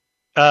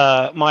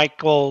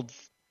 Michael,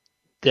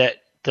 that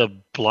the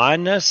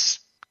blindness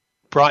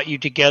brought you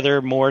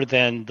together more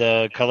than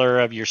the color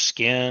of your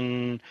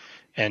skin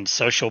and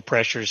social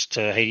pressures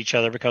to hate each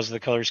other because of the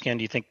color of skin?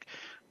 Do you think?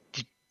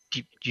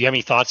 Do you have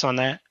any thoughts on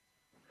that?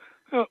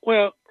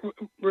 Well,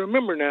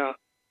 remember now,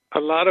 a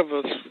lot of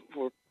us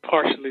were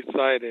partially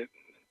sighted,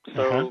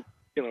 so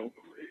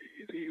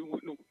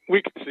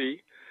we could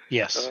see.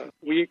 Yes.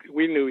 We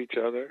knew each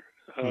other,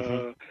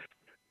 mm-hmm.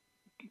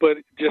 but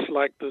just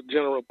like the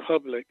general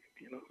public,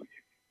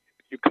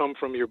 you come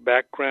from your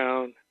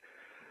background,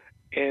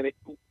 and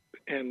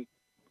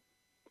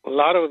a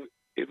lot of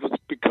it was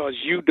because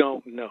you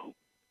don't know.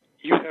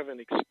 You haven't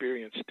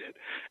experienced it.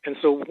 And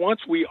so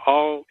once we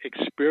all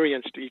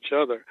experienced each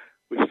other,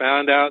 we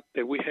found out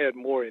that we had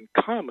more in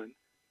common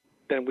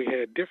than we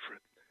had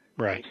different.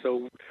 Right. And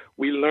so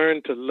we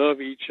learned to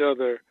love each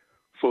other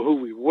for who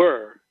we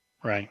were,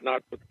 right?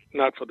 Not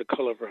for the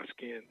color of our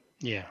skin.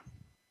 Yeah.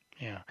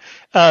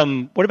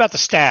 What about the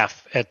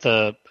staff at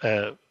the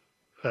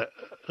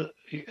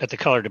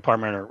color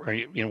department,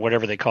 or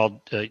whatever they called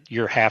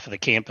your half of the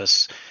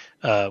campus?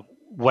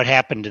 What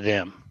happened to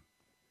them?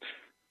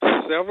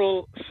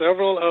 Several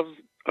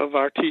of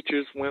our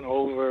teachers went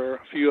over.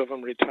 A few of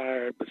them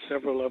retired, but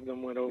several of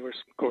them went over.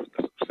 Of course,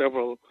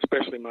 several,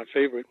 especially my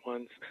favorite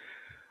ones,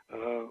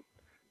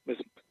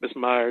 Miss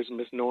Myers,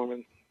 Miss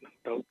Norman.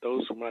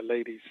 Those were my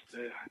ladies.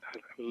 I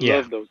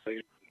love those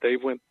ladies.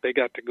 they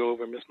got to go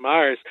over. Miss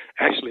Myers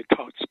actually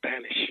taught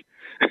Spanish.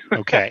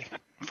 Okay,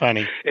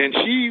 funny. And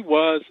she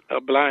was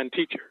a blind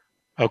teacher.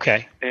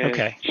 Okay, and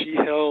okay. She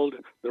held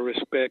the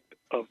respect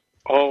of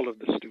all of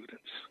the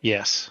students.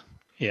 Yes.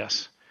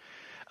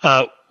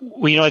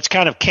 Well, it's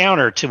kind of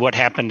counter to what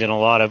happened in a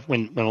lot of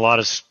when a lot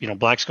of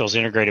black schools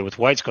integrated with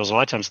white schools. A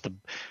lot of times the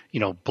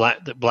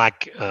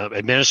black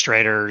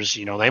administrators,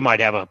 they might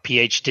have a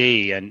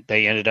PhD and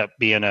they ended up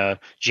being a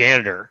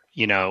janitor,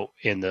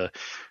 in the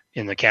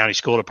county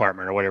school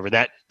department or whatever.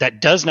 That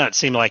does not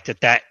seem like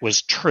that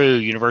was true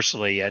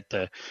universally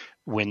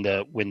when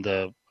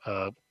the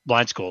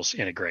blind schools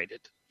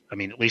integrated. I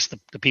mean, at least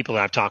the people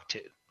that I've talked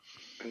to.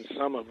 And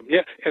some of them,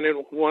 yeah. And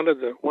then one of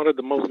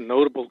the most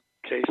notable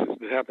cases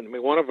that happened to me,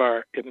 one of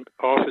our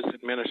office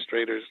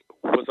administrators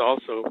was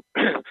also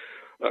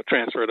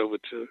transferred over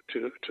to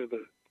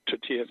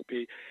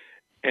TSB,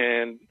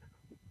 and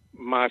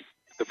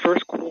the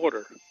first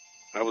quarter,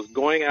 I was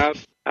going out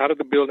of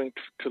the building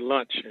to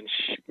lunch, and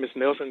Miss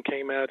Nelson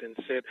came out and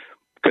said,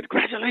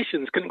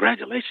 "Congratulations!"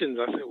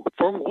 I said,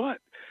 "For what?"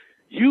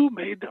 "You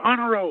made the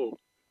honor roll."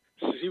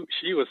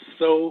 She was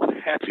so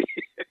happy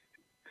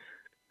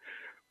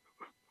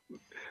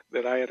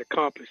that I had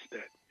accomplished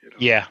that.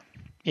 Yeah.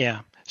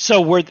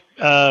 So was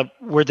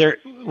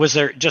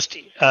there just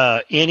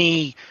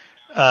any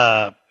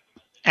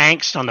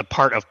angst on the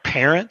part of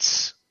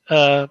parents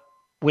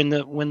when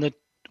the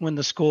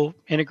school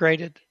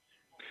integrated?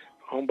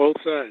 On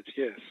both sides,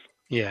 yes.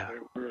 Yeah.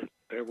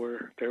 There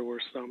were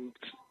some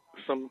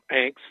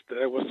angst.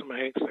 There was some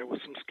angst. There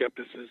was some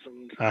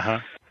skepticism.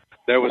 Uh-huh.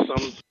 There was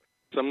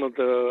some of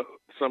the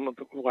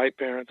white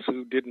parents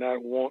who did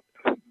not want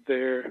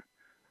their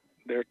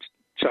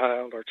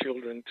child or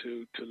children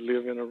to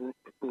live in a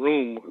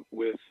room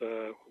with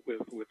some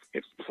of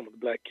the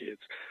black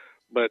kids,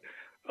 but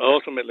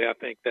ultimately I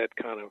think that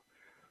kind of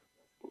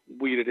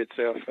weeded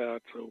itself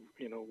out. So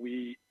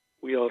we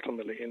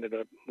ultimately ended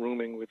up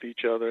rooming with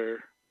each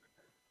other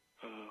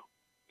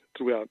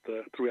throughout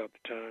the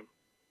time.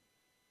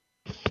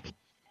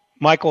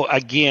 Michael,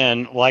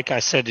 again, like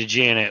I said to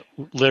Janet,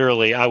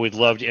 literally, I would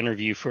love to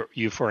interview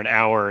you for an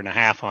hour and a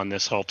half on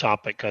this whole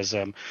topic because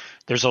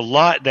there's a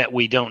lot that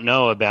we don't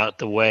know about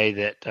the way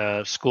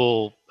that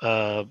school,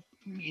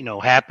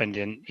 happened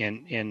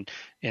in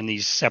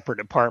these separate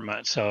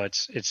departments. So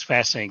it's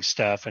fascinating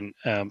stuff. And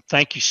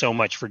thank you so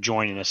much for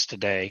joining us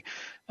today.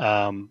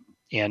 And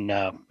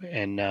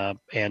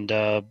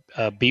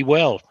be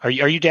well. Are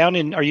you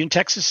in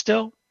Texas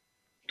still?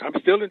 I'm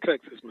still in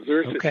Texas,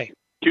 Missouri City. Okay.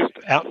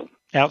 Houston.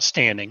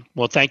 Outstanding.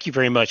 Well, thank you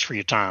very much for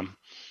your time.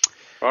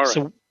 All right.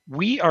 So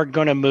we are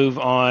going to move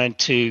on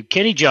to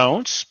Kenny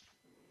Jones.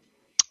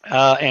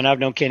 And I've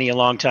known Kenny a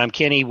long time.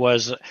 Kenny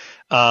was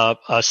a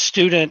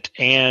student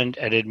and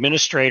an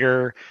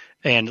administrator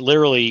and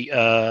literally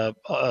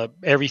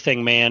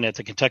everything man at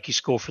the Kentucky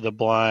School for the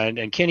Blind.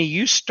 And Kenny,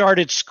 you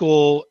started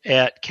school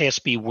at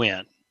KSB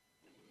when?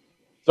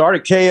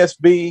 Started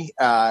KSB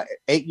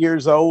 8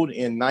 years old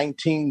in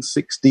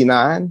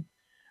 1969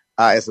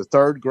 as a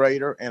third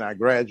grader, and I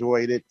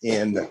graduated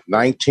in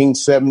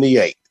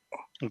 1978.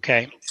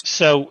 Okay.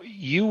 So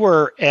you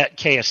were at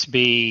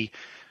KSB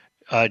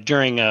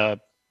during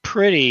a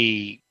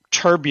pretty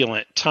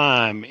turbulent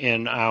time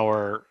in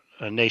our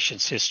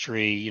nation's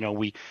history.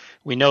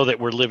 We know that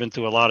we're living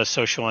through a lot of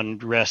social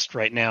unrest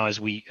right now as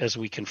we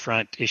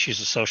confront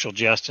issues of social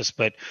justice.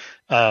 But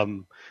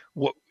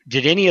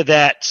did any of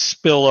that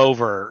spill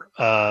over?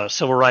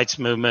 Civil rights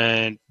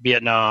movement,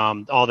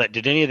 Vietnam, all that.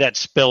 Did any of that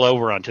spill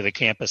over onto the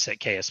campus at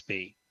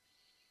KSB?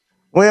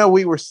 Well,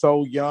 we were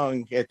so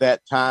young at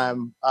that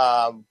time.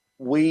 That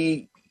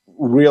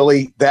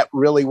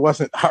really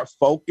wasn't our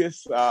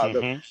focus.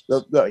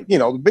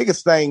 The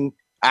biggest thing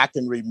I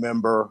can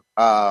remember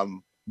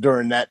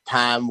during that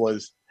time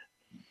was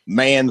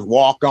man's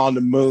walk on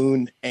the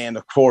moon, and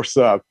of course,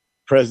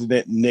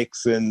 President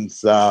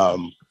Nixon's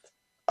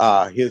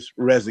his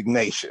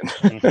resignation.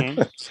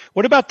 Mm-hmm.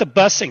 What about the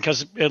busing?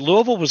 Because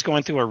Louisville was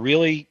going through a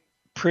really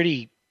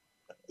pretty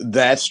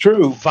That's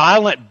true.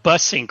 violent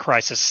busing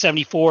crisis,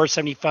 74,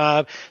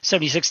 75,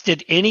 76.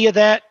 Did any of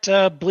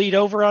that bleed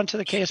over onto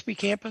the KSB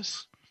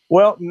campus?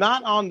 Well,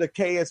 not on the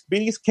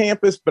KSB's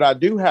campus, but I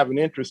do have an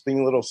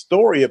interesting little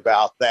story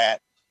about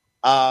that.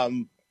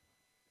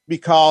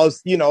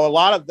 Because, a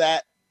lot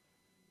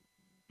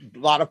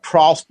of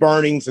cross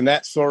burnings and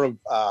that sort of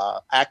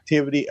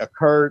activity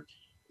occurred,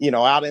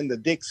 out in the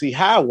Dixie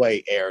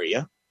Highway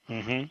area.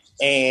 Mm-hmm.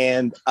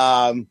 And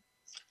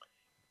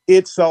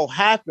it so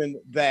happened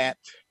that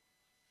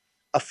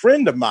a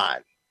friend of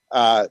mine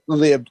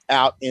lived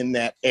out in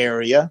that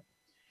area,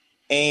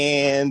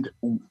 and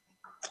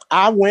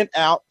I went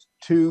out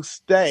to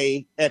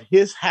stay at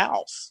his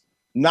house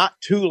not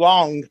too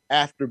long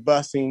after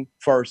busing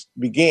first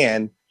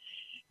began.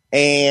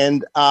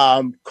 And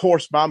of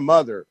course, my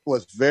mother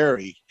was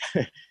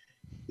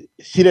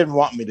she didn't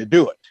want me to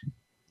do it,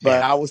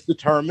 but I was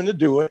determined to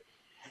do it,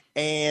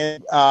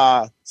 and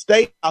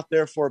stayed out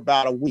there for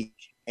about a week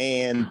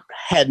and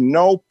had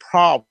no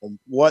problem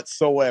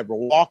whatsoever.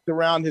 Walked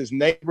around his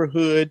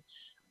neighborhood,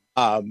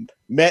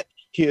 met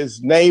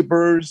his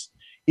neighbors,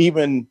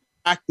 even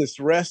practiced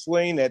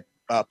wrestling at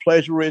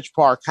Pleasure Ridge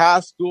Park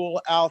High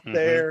School out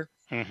there,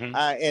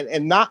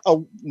 and not a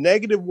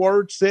negative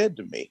word said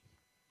to me.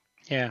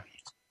 Yeah.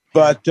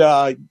 But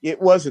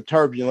it was a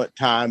turbulent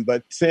time.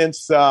 But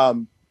since,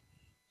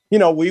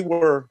 we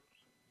were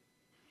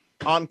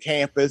on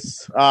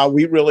campus,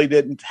 we really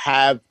didn't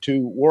have to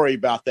worry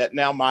about that.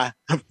 Now,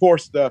 of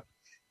course, the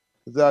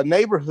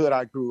neighborhood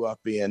I grew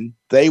up in,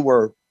 they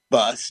were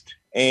bused,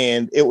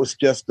 and it was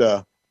just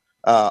a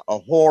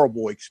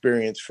horrible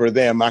experience for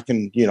them. I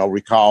can,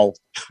 recall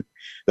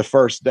the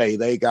first day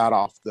they got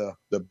off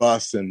the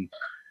bus, and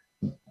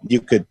you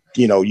could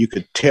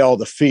tell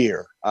the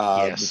fear.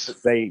 Yes.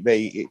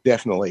 They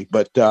definitely,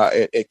 but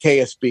at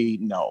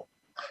KSB, no.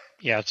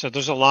 Yeah, so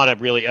there's a lot of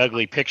really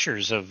ugly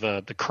pictures of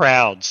the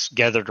crowds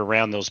gathered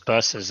around those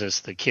buses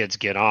as the kids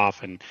get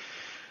off, and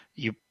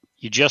you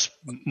just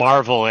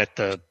marvel at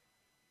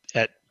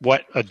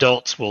what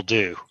adults will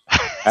do.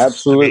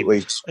 Absolutely. I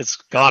mean, it's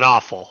god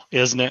awful,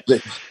 isn't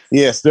it?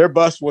 Yes, their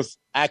bus was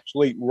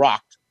actually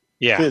rocked.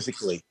 Yeah.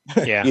 Physically.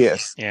 Yeah.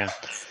 Yes. Yeah.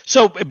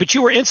 So, but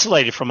you were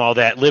insulated from all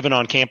that living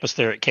on campus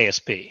there at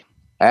KSB.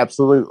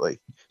 Absolutely.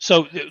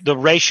 So the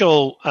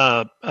racial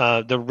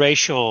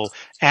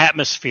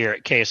atmosphere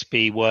at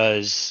KSB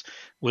was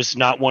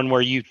not one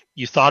where you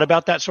thought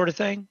about that sort of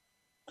thing?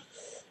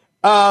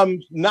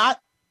 Not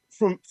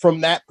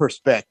from that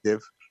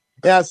perspective.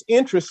 That's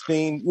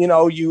interesting.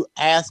 You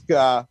ask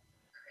the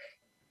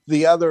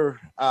other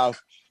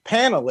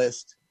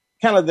panelists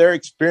kind of their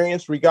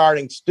experience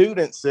regarding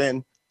students,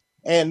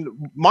 and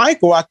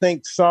Michael, I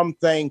think, summed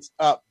things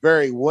up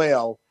very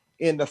well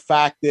in the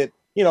fact that,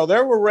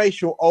 there were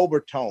racial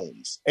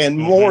overtones, and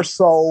more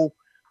so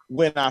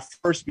when I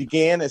first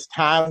began as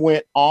time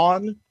went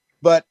on.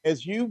 But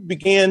as you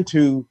begin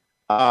to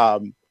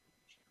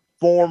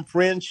form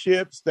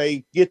friendships,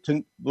 they get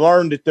to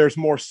learn that there's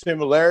more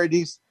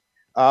similarities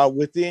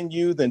within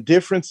you than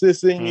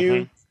differences in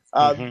you.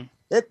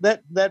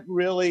 That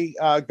really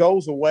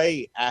goes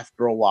away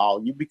after a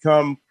while. You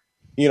become,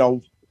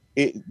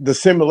 the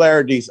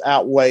similarities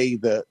outweigh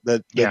the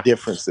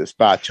differences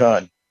by a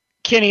ton.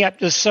 Kenny,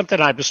 this is something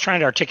I was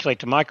trying to articulate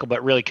to Michael,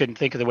 but really couldn't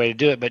think of the way to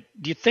do it. But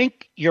do you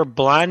think your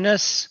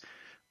blindness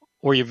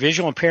or your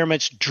visual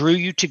impairments drew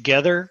you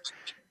together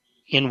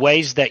in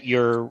ways that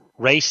your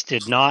race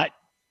did not?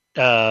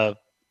 Not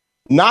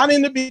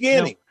in the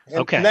beginning.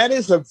 No. Okay. And that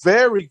is a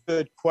very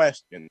good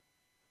question.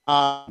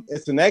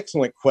 It's an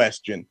excellent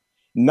question.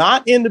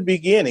 Not in the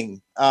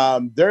beginning.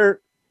 Whether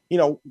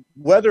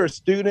a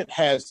student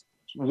has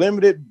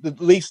limited, at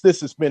least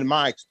this has been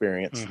my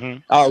experience,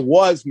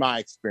 was my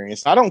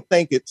experience. I don't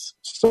think it's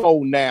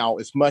so now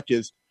as much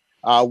as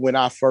when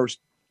I first,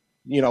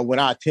 when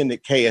I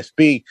attended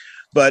KSB,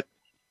 but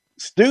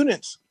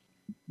students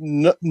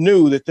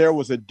knew that there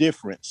was a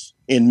difference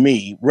in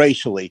me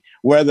racially,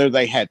 whether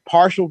they had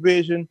partial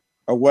vision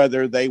or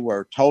whether they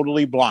were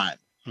totally blind.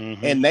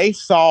 And they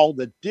saw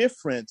the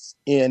difference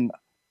in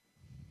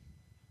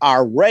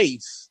our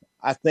race,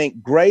 I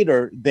think,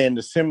 greater than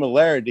the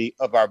similarity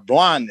of our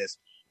blindness.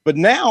 But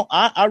now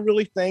I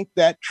really think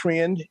that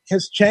trend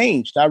has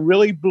changed. I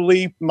really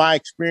believe my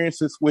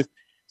experiences with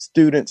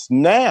students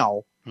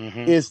now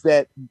is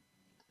that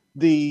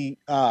the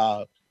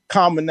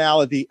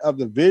commonality of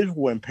the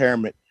visual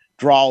impairment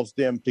draws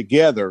them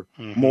together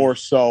more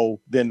so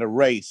than the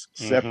race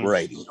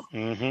separating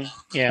them.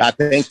 Yeah. I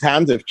think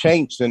times have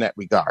changed in that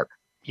regard.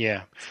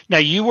 Yeah. Now,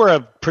 you were a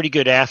pretty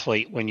good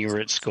athlete when you were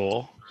at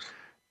school.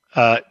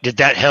 Did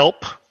that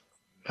help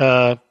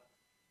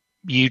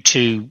you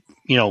to,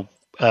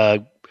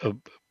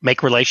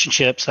 make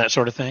relationships, that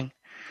sort of thing?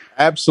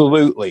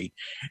 Absolutely.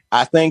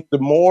 I think the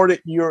more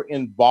that you're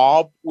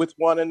involved with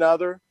one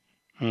another,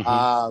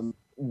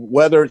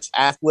 whether it's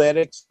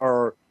athletics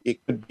or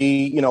it could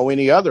be,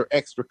 any other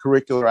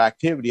extracurricular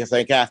activity, I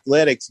think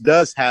athletics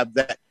does have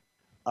that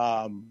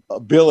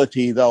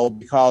ability, though,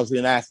 because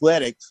in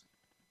athletics,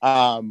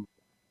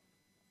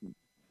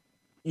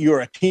 you're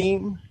a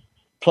team,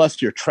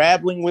 plus you're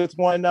traveling with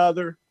one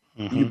another.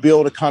 You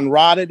build a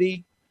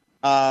camaraderie.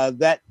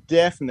 That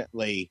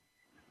definitely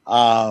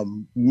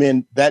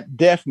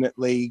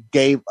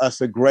gave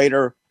us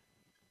a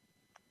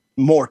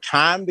more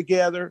time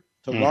together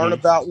to learn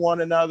about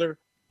one another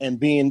and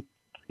being,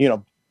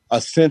 a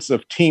sense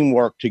of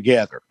teamwork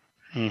together.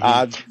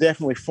 I've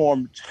definitely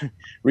formed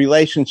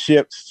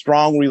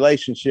strong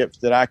relationships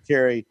that I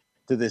carry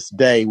to this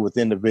day with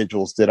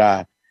individuals that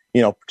I,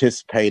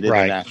 participated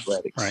in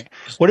athletics. Right.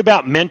 What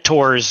about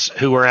mentors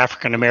who were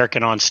African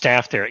American on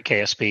staff there at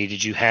KSB?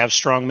 Did you have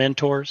strong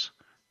mentors?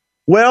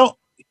 Well,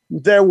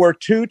 there were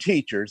two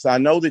teachers. I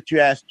know that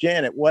you asked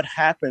Janet what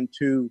happened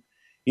to,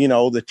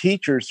 the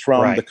teachers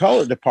from the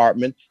color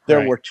department.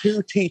 There were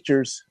two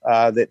teachers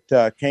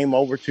that came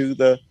over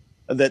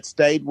that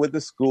stayed with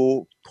the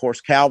school. Of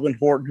course, Calvin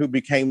Horton, who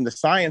became the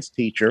science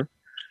teacher,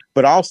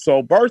 but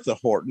also Bertha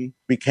Horton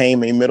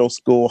became a middle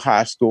school,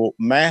 high school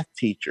math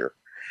teacher.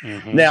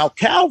 Now,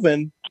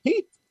 Calvin,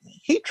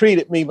 he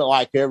treated me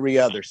like every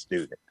other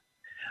student.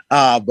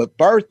 But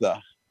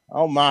Bertha,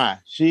 Oh my,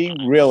 she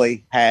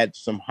really had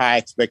some high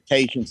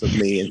expectations of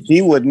me, and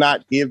she would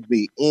not give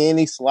me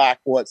any slack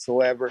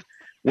whatsoever.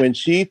 When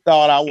she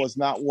thought I was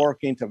not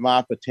working to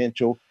my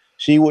potential,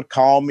 she would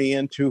call me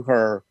into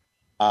her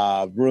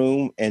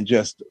room and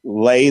just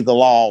lay the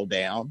law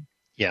down.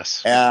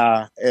 Yes.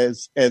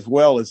 As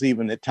well as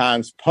even at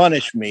times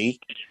punish me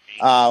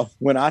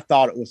when I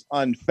thought it was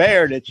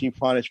unfair that she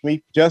punished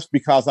me just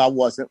because I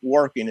wasn't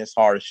working as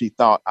hard as she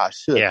thought I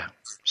should. Yeah.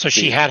 So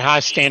she had high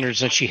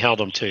standards and she held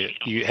you to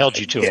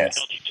yes.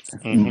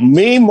 them. Mm-hmm.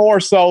 Me more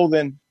so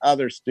than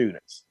other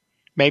students.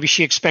 Maybe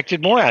she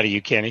expected more out of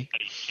you, Kenny.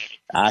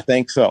 I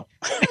think so.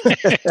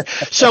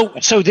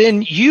 So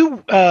then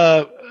you,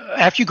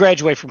 after you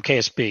graduate from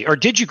KSB, or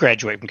did you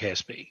graduate from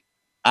KSB?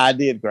 I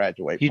did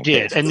graduate. You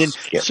did. KSB. And then,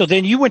 yes. So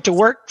then you went to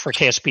work for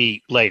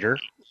KSB later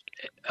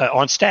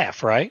on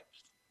staff, right?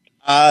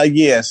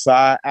 Yes.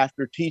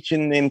 After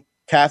teaching in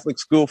Catholic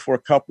school for a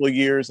couple of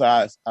years,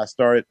 I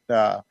started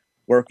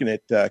working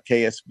at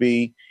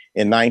KSB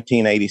in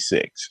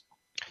 1986.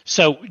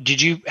 So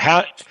did you,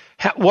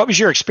 what was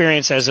your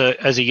experience as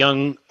a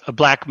young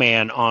black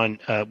man on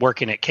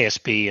working at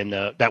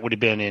KSB that would have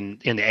been in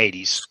the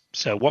 80s?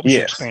 So what was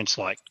your experience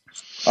like?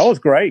 Oh, it was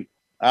great.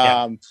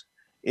 Yeah.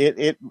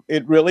 It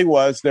really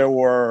was. There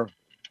were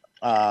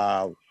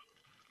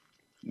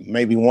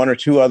maybe one or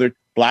two other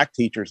black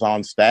teachers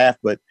on staff,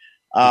 but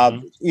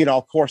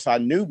of course, I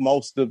knew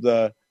most of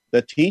the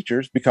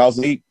teachers because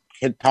they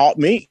had taught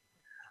me.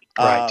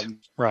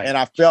 Right. And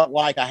I felt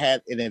like I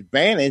had an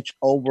advantage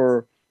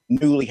over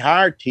newly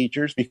hired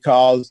teachers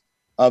because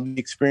of the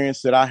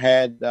experience that I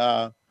had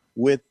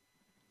with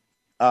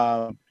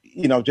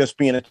just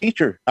being a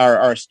teacher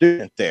or a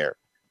student there.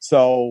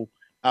 So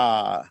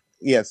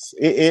yes,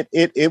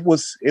 it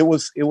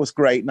was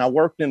great. And I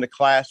worked in the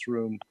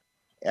classroom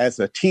as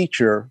a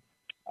teacher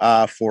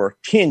for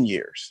 10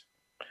 years.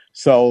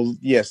 So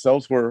yes,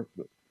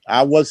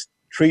 I was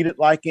treated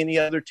like any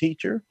other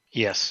teacher.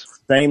 Yes.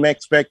 Same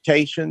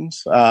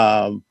expectations.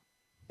 And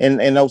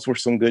those were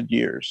some good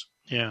years.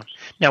 Yeah.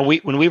 Now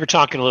when we were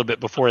talking a little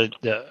bit before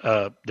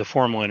the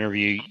formal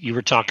interview, you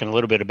were talking a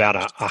little bit about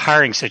a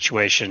hiring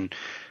situation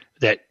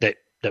that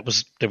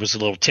was a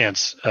little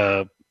tense.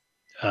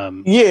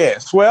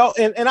 Yes. Well,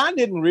 and I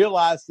didn't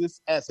realize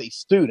this as a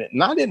student,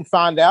 and I didn't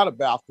find out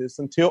about this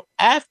until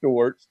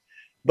afterwards.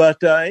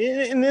 But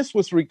and this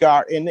was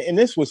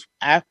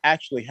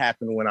actually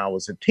happened when I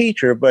was a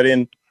teacher. But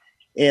in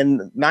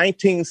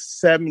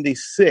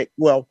 1976,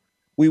 well,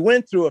 we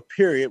went through a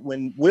period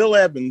when Will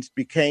Evans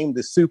became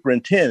the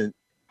superintendent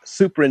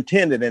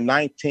in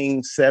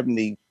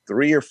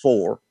 1973 or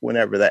 4,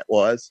 whenever that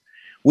was.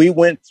 We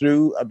went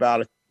through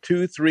about a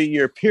 2-3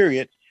 year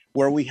period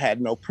where we had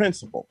no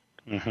principal.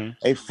 Mm-hmm.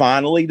 They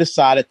finally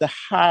decided to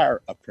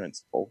hire a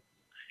principal.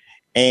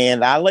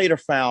 And I later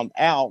found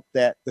out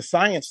that the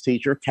science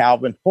teacher,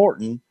 Calvin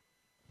Horton,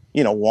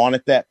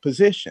 wanted that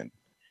position.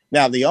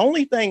 Now, the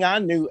only thing I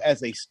knew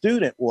as a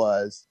student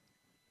was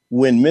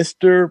when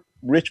Mr.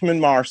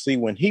 Richmond Marcy,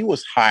 when he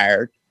was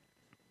hired,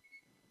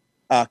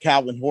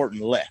 Calvin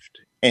Horton left.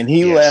 And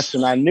he left,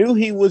 and I knew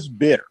he was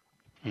bitter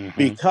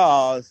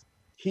because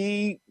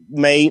he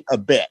made a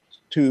bet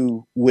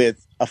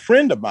with a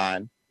friend of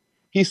mine.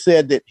 He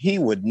said that he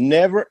would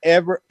never,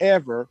 ever,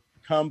 ever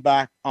come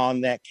back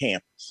on that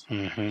campus.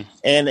 Mm-hmm.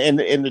 And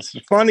it's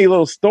a funny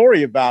little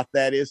story about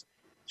that is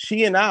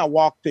she and I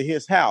walked to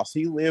his house.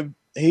 He lived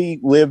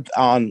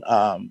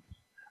on,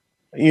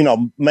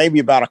 maybe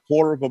about a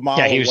quarter of a mile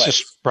away. Yeah, he was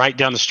just right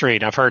down the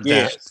street. I've heard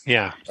that.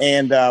 Yeah.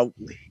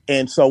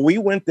 And so we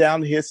went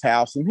down to his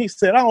house, and he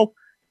said,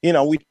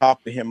 we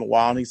talked to him a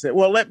while, and he said,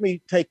 well, let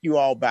me take you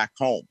all back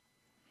home.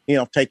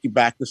 Take you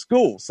back to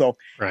school. So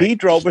he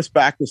drove us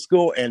back to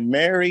school, and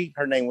Mary,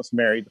 her name was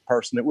Mary, the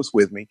person that was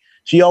with me,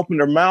 she opened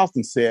her mouth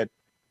and said,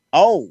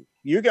 oh,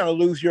 you're going to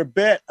lose your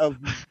bet of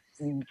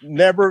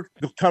never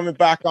coming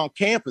back on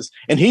campus.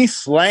 And he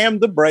slammed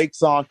the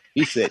brakes on.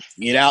 He said,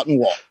 get out and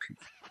walk.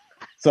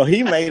 So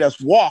he made us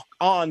walk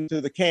on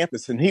to the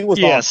campus, and he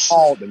was on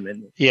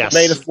Haldeman. Yes.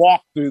 Made us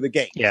walk through the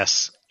gate.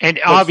 Yes. And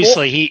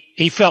obviously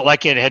he felt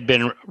like it had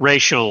been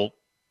racial.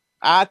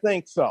 I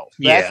think so.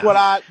 That's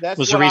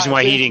the reason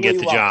why he didn't get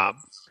the job.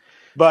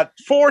 But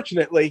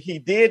fortunately, he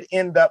did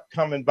end up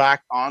coming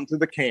back onto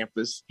the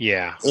campus.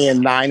 Yeah. In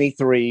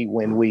 '93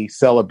 when we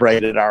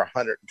celebrated our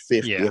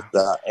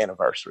 150th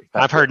anniversary.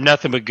 I've heard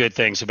nothing but good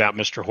things about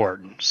Mr.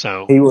 Horton.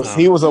 So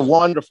he was a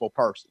wonderful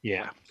person.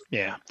 Yeah.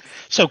 Yeah.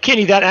 So,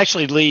 Kenny, that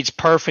actually leads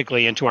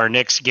perfectly into our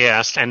next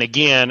guest. And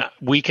again,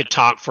 we could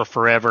talk for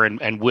forever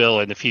and will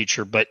in the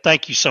future. But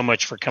thank you so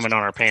much for coming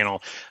on our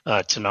panel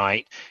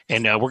tonight.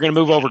 And we're going to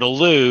move over to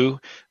Lou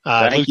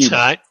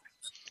Tutt.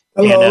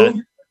 Hello.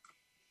 And,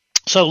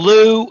 so,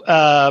 Lou,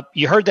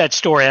 you heard that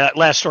story. That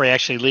last story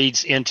actually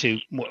leads into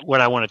what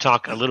I want to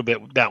talk a little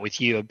bit about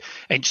with you.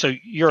 And so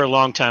you're a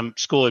longtime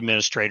school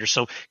administrator.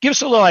 So give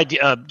us a little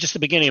idea, just the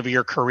beginning of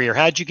your career.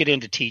 How did you get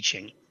into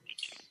teaching?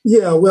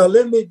 Yeah, well,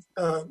 let me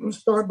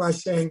start by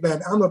saying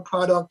that I'm a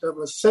product of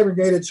a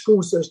segregated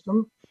school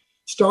system.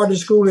 Started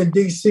school in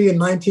D.C. in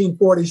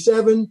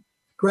 1947,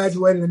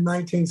 graduated in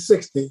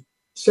 1960,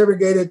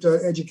 segregated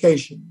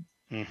education.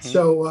 Mm-hmm.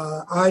 So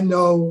I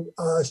know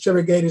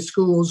segregated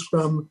schools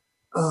from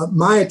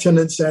my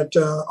attendance at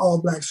all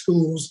Black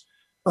schools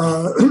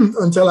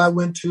until I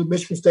went to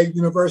Michigan State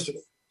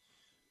University.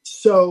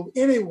 So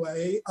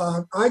anyway,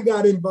 I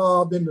got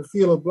involved in the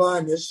field of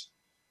blindness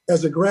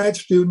as a grad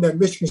student at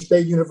Michigan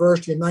State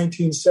University in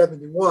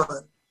 1971.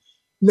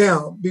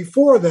 Now,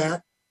 before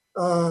that,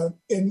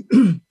 in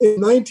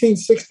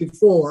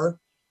 1964,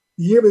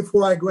 the year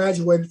before I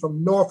graduated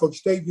from Norfolk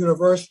State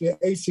University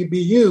at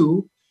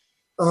ACBU,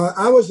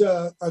 I was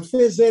a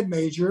phys ed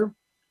major,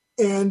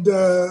 and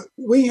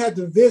we had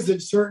to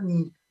visit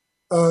certain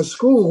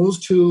schools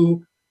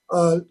to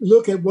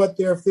look at what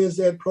their phys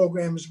ed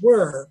programs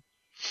were.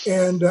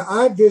 And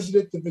I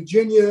visited the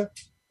Virginia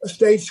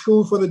State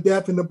School for the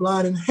Deaf and the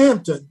Blind in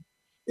Hampton.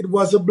 It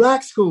was a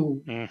Black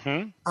school.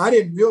 Mm-hmm. I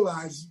didn't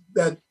realize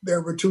that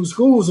there were two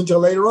schools until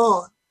later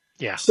on.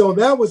 Yeah. So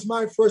that was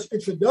my first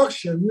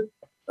introduction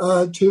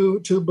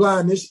to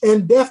blindness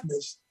and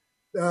deafness.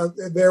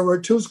 There were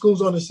two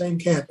schools on the same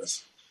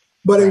campus.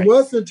 But Right. It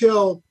wasn't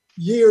until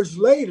years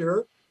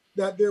later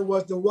that there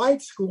was the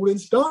white school in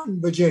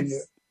Staunton, Virginia.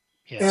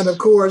 Yes. And of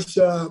course,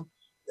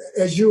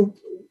 as you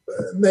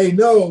may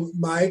know,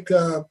 Mike,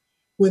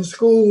 when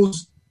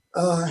schools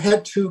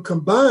had to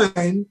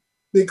combine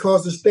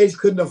because the states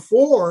couldn't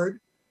afford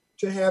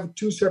to have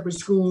two separate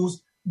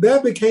schools,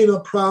 that became a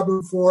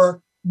problem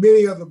for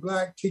many of the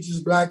Black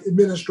teachers, Black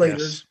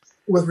administrators,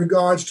 with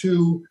regards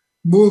to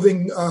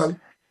moving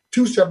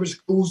two separate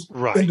schools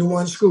Right. into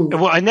one school.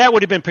 Well, and that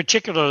would have been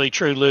particularly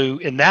true, Lou,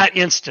 in that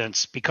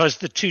instance, because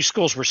the two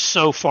schools were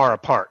so far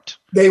apart.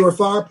 They were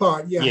far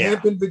apart. Yeah, Yeah.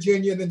 Hampton,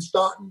 Virginia, and then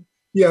Staunton.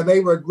 Yeah,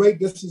 they were great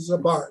distances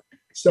apart.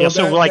 So,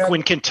 So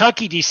when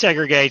Kentucky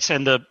desegregates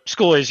and the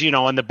school is,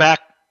 on the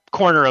back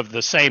corner of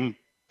the same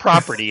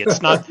property,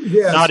 it's not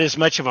Yes. not as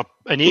much of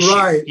an issue.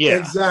 Right, Yeah.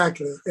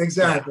 exactly.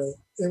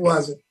 It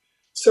wasn't.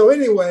 So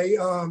anyway,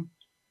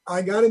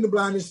 I got in the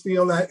blindness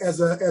field as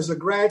a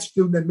grad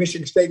student at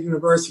Michigan State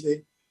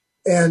University,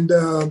 and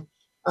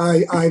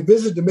I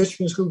visited the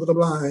Michigan School for the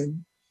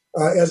Blind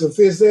as a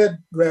phys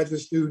ed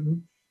graduate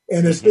student,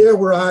 and it's there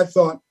where I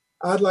thought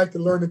I'd like to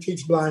learn to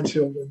teach blind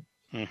children.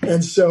 Mm-hmm.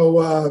 And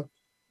so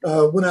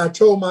when I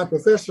told my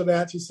professor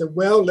that, she said,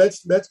 "Well,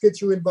 let's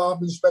get you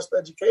involved in special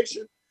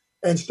education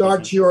and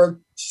start your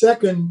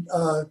second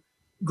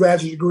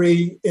graduate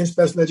degree in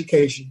special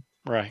education."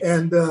 Right.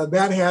 And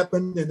that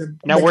happened. And then,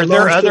 Now, were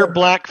there other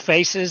Black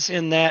faces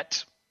in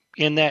that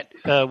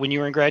when you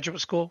were in graduate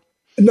school?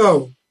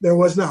 No, there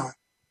was not.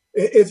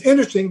 It's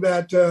interesting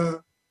that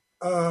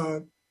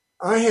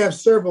I have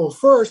several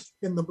firsts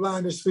in the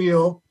blindness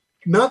field.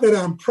 Not that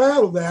I'm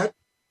proud of that,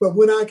 but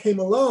when I came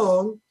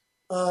along,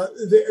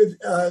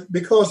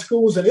 because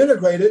schools had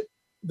integrated,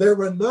 there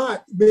were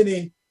not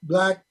many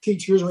Black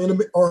teachers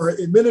or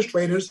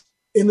administrators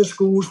in the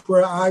schools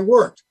where I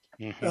worked.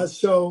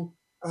 Mm-hmm.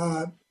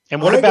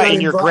 And what about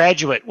in your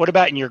graduate? What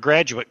about in your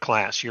graduate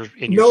class?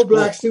 No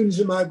Black students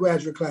in my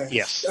graduate class.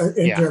 Yes.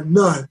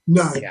 None.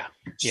 Yeah.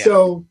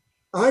 So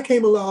I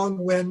came along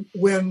when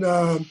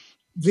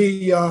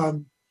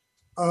the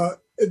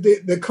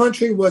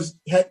country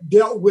had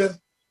dealt with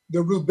the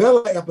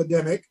rubella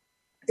epidemic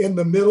in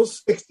the middle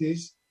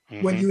 60s,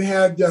 when you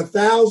had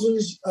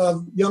thousands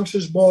of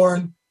youngsters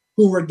born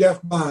who were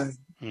deafblind.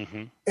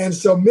 Mm-hmm. And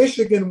so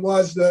Michigan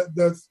was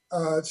the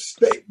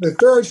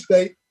third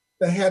state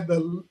that had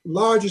the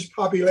largest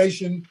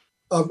population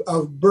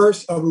of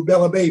births of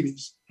rubella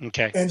babies.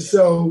 Okay. And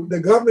so the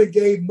government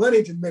gave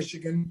money to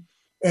Michigan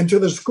and to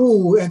the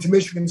school and to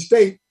Michigan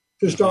State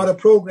to start a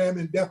program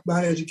in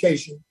deafblind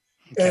education.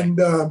 Okay. And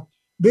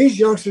these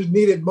youngsters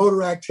needed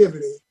motor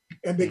activity.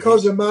 And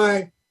because of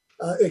my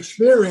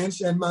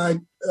experience and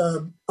my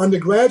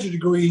undergraduate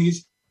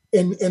degrees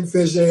in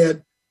phys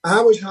ed,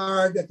 I was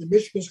hired at the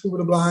Michigan School for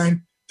the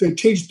Blind to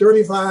teach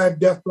 35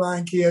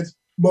 deafblind kids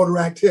motor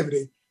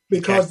activity,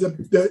 because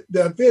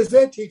the phys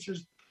ed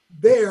teachers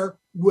there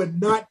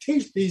would not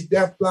teach these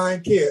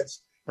deafblind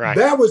kids. Right.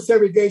 That was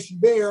segregation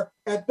there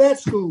at that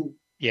school.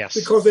 Yes.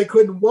 Because they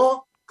couldn't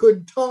walk,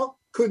 couldn't talk,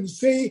 couldn't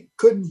see,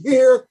 couldn't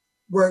hear,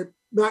 were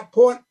not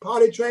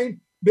potty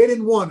trained. They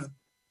didn't want them.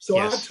 So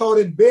I taught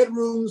in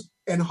bedrooms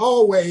and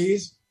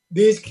hallways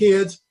these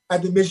kids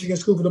at the Michigan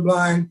School for the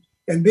Blind.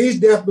 And these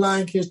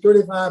deafblind kids,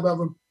 35 of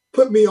them,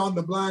 put me on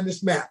the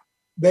blindness map.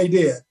 They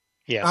did.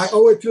 Yes. I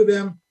owe it to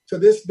them to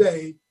this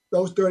day,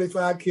 those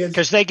 35 kids.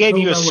 Because they gave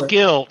you a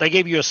skill. They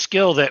gave you a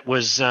skill that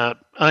was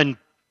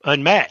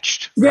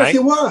unmatched. Yes, right?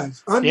 it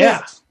was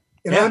unmatched.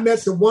 And I met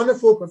some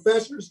wonderful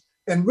professors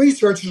and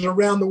researchers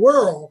around the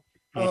world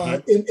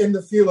in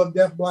the field of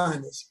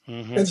deafblindness.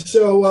 Mm-hmm. And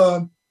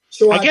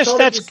so I guess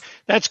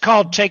that's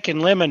called taking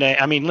lemonade.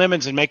 I mean,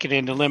 lemons and making it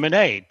into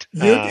lemonade.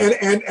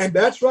 And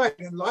that's right.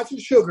 And lots of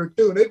sugar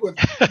too. And it was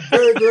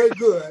very, very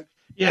good.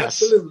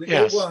 Yes. Absolutely.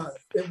 Yes.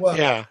 It was.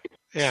 Yeah.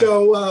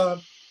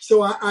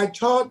 So I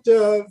taught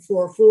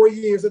for 4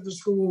 years at the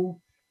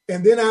school,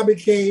 and then I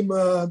became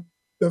the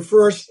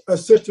first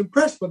assistant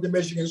principal at the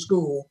Michigan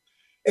School.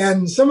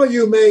 And some of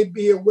you may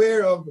be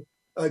aware of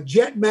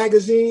Jet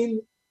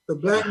magazine, the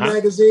black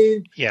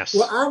magazine. Yes.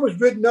 Well, I was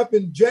written up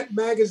in Jet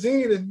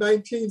magazine in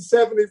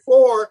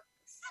 1974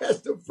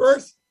 as the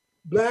first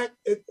black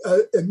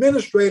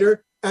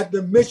administrator at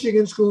the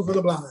Michigan School for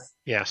the Blind.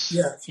 Yes.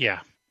 Yes.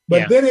 Yeah.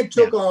 But then it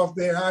took off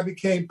there. I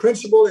became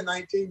principal in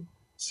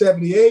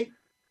 1978.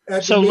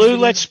 So Lou,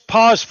 let's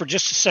pause for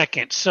just a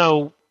second.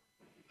 So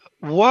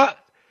what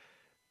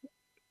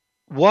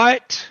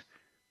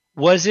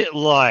was it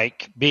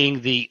like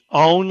being the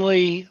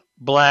only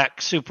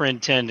black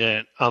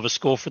superintendent of a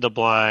school for the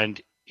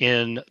blind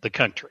in the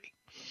country?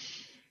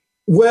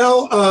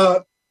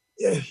 Well,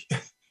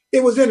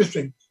 it was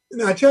interesting.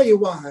 And I tell you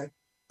why.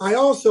 I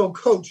also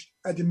coached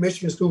at the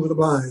Michigan School for the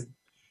Blind.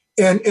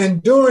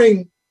 And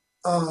during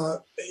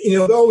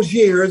those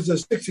years, the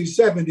 60s,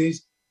 70s,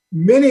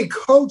 many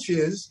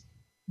coaches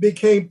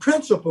became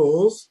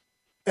principals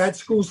at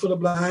schools for the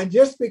blind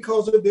just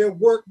because of their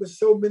work with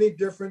so many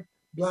different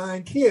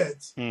blind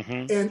kids.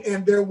 Mm-hmm.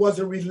 And there was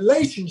a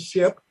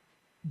relationship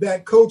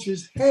that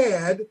coaches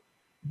had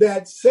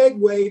that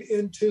segued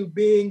into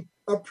being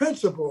a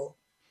principal.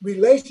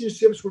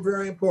 Relationships were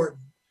very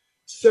important.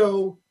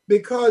 So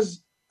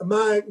because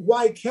my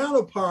white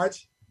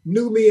counterparts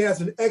knew me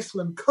as an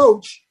excellent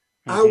coach,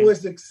 mm-hmm. I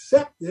was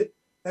accepted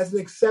as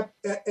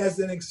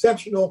an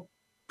exceptional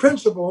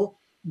principal,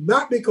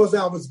 not because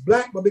I was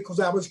black, but because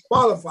I was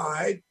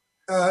qualified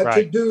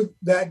to do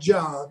that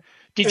job.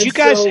 Did you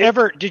guys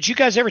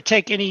ever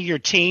take any of your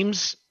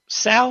teams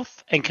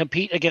south and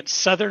compete against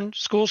Southern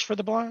schools for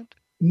the blind?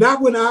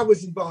 Not when I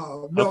was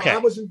involved. No, okay. I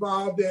was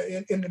involved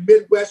in the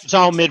Midwest. It's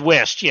all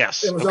Midwest,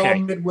 yes. It was all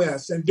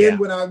Midwest. And then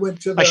when I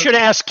went to I should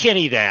have asked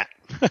Kenny that.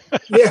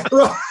 Yeah,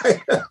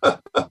 right.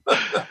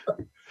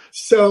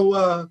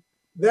 So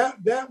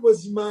that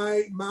was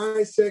my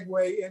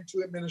segue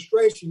into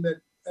administration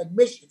at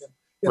Michigan.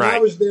 And I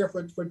was there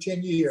for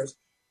 10 years.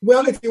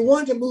 Well, if you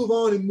wanted to move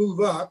on and move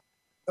up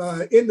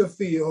in the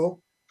field,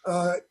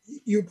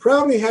 you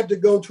probably had to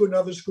go to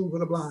another school for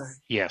the blind.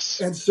 Yes.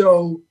 And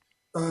so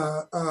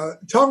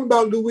talking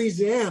about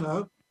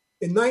Louisiana,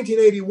 in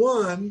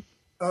 1981,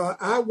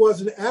 I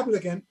was an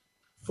applicant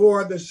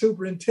for the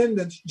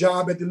superintendent's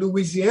job at the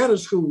Louisiana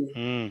school.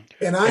 And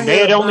they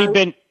had only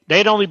been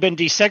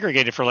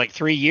desegregated for like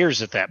 3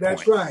 years at that point.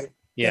 That's right.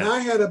 Yeah. And I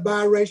had a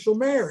biracial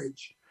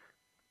marriage.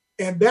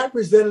 And that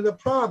presented a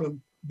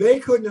problem. They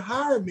couldn't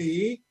hire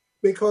me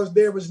because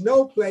there was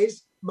no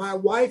place my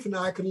wife and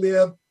I could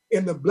live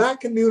in the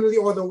black community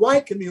or the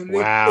white community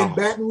in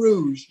Baton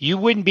Rouge. You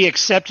wouldn't be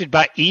accepted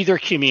by either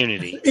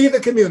community. Either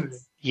community.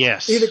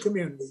 Yes. Either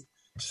community.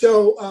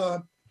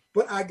 So,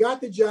 but I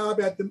got the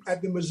job at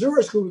the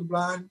Missouri School of the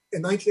Blind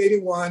in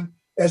 1981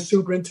 as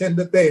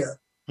superintendent there,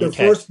 the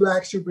first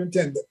black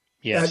superintendent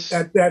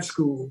at that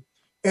school.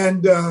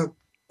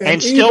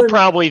 And still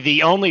probably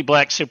the only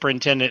black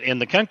superintendent in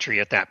the country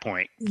at that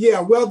point.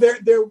 Yeah, well,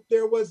 there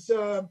was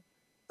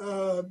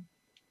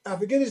I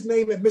forget his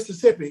name at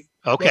Mississippi.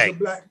 Okay,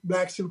 was a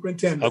black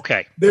superintendent.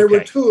 Okay, there were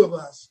two of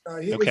us.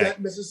 He was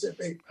at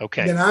Mississippi.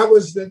 Okay, and I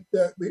was the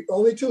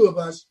only two of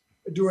us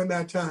during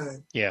that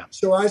time. Yeah.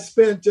 So I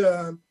spent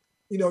 10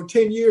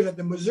 years at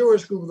the Missouri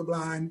School of the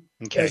Blind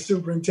as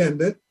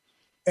superintendent,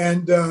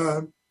 and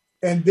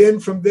then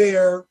from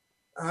there.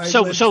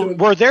 So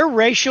were there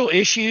racial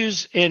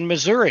issues in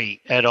Missouri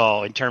at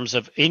all in terms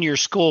of in your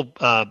school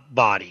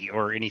body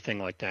or anything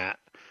like that?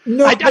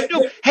 No.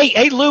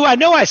 Hey, Lou, I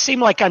know I seem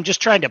like I'm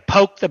just trying to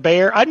poke the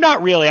bear. I'm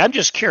not really. I'm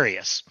just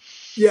curious.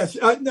 Yes.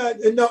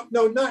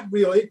 No, not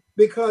really.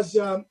 Because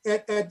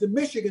at the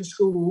Michigan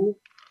school,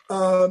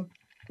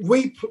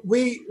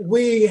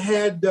 we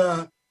had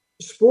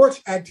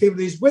sports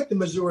activities with the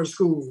Missouri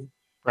school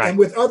and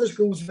with other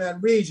schools in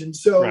that region.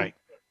 So. Right.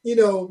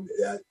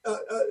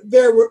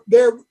 There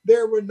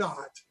were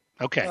not.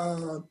 Okay.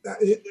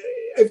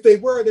 If they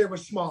were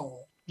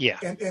small. Yeah.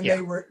 And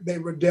they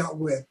were dealt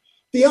with.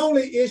 The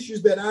only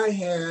issues that I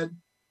had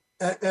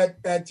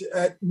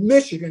at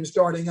Michigan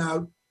starting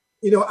out,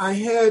 I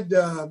had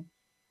the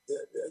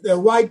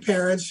white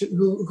parents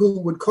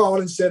who would call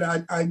and said,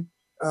 I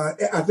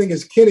think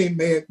as Kenny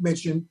may have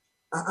mentioned,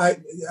 I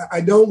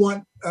don't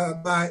want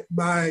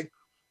my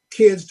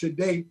kids to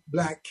date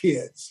black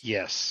kids.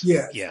 Yes.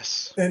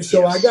 And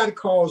so I got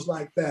calls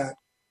like that,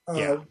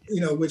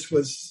 which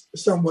was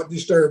somewhat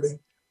disturbing.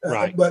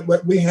 Right.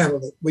 But we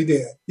handled it. We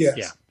did.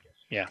 Yes.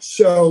 Yeah.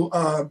 So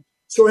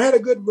I had a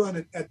good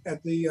run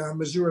at the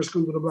Missouri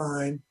School of the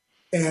Blind,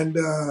 and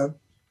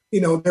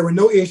there were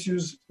no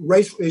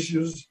racial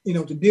issues,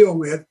 to deal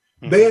with.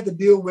 Mm-hmm.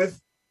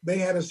 They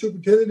had a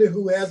superintendent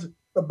who has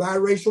a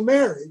biracial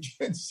marriage,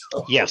 and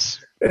so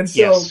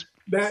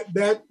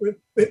that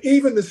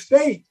even the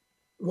state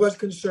was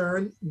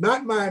concerned,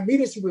 not my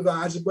immediate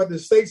supervisor, but the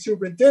state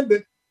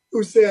superintendent,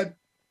 who said,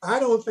 I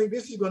don't think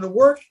this is going to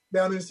work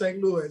down in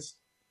St. Louis.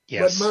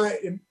 Yes.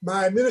 But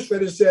my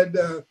administrator said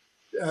to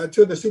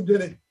the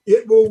superintendent,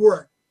 it will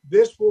work.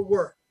 This will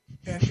work.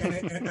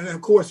 And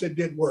of course it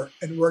did work,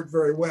 and worked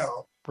very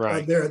well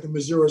there at the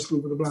Missouri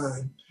School for the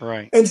Blind.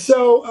 Right. And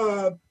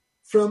so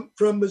from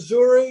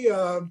Missouri,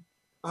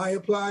 I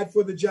applied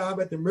for the job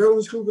at the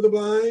Maryland School for the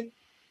Blind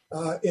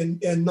in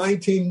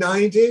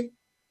 1990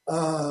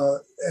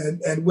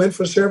 and went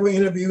for several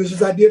interviews,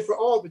 as I did for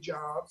all the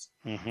jobs.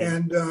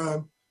 And,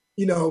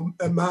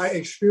 my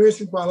experience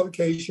and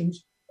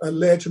qualifications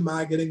led to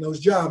my getting those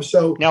jobs.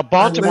 So now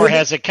Baltimore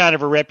has a kind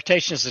of a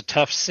reputation as a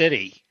tough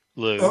city,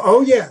 Lou.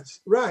 Oh,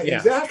 yes. Right. Yeah.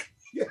 Exactly.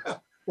 Yeah.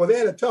 Well, they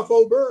had a tough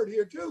old bird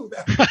here, too.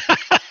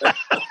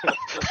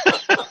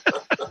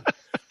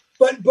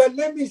 But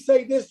let me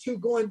say this, too,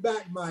 going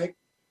back, Mike,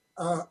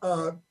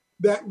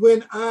 that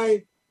when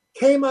I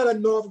came out of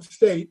Norfolk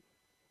State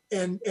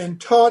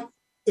and taught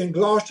in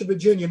Gloucester,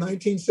 Virginia,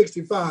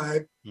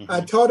 1965,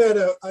 I taught at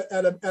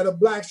a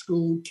black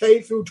school,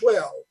 K through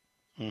 12.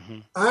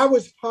 I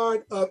was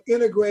part of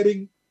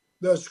integrating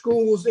the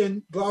schools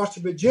in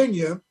Gloucester,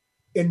 Virginia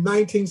in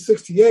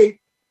 1968,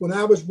 when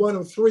I was one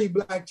of 3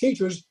 black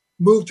teachers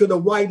moved to the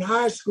white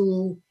high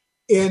school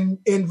in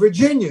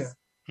Virginia.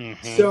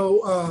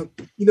 So,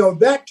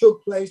 that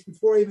took place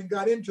before I even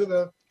got into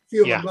the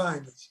field of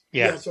blindness.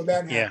 So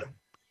that happened.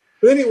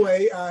 But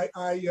anyway,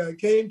 I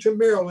came to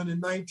Maryland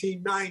in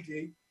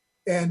 1990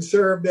 and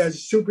served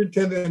as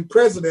superintendent and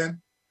president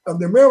of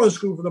the Maryland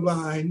School for the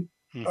Blind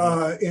in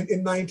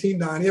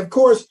 1990. Of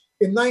course,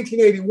 in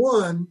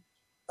 1981,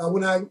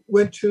 when I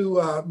went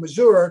to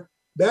Missouri,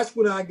 that's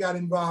when I got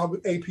involved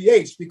with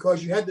APH,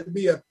 because you had to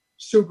be a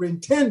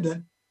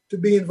superintendent to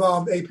be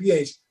involved with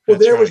APH. Well,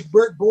 there was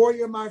Bert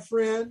Boyer, my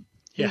friend,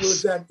 who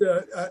was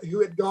who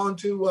had gone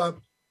to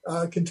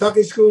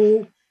Kentucky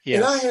School.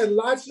 And I had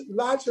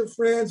lots of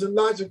friends and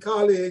lots of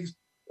colleagues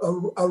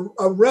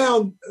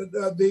around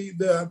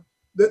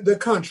the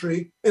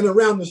country and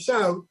around the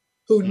South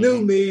who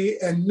knew me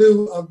and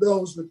knew of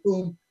those with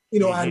whom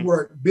I'd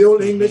worked.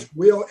 Bill English,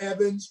 Will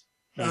Evans,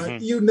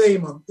 you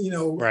name them.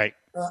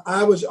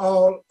 I was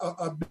all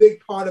a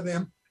big part of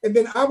them. And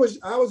then I was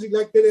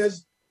elected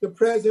as the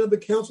president of the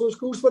Council of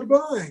Schools for the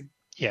Blind.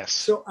 Yes.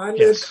 So I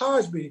led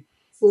Cosby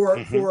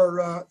for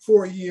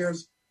 4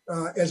 years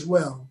as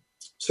well.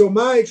 So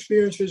my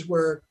experiences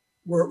were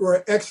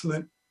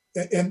excellent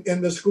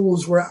in the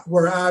schools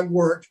where I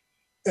worked,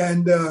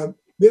 and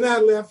then I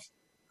left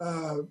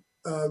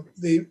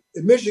the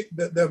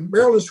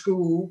Maryland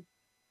school.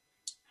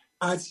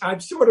 I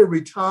sort of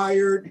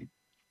retired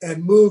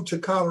and moved to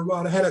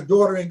Colorado. I had a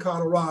daughter in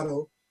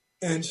Colorado,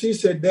 and she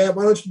said, "Dad,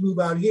 why don't you move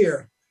out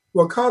here?"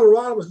 Well,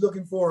 Colorado was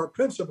looking for a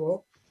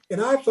principal, and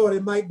I thought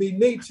it might be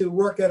neat to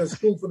work at a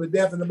school for the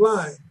deaf and the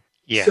blind.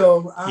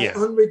 So I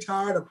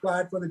unretired,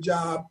 applied for the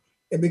job,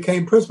 and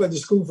became principal at the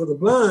School for the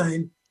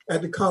Blind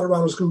at the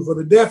Colorado School for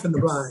the Deaf and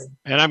the Blind.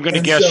 And I'm going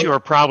to guess you were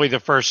probably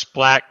the first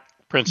black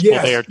principal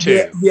there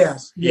too.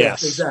 Yes,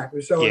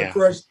 exactly. So the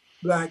first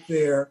black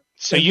there.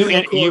 So you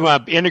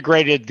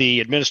integrated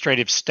the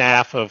administrative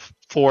staff of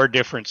 4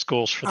 different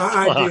schools for the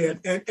blind. I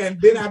did, and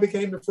then I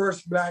became the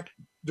first black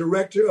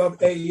director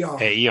of AER.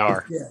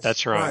 AER,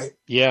 that's right.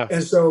 Yeah.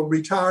 And so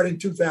retired in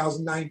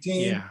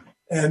 2019. Yeah.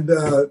 And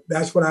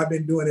that's what I've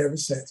been doing ever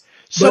since.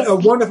 But a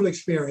wonderful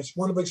experience.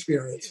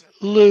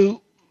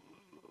 Lou,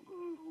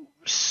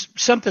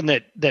 something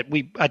that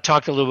I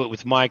talked a little bit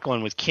with Michael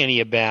and with Kenny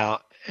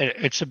about.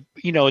 It's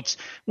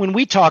when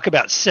we talk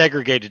about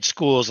segregated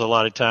schools, a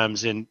lot of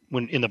times in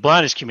the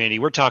blindness community,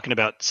 we're talking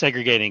about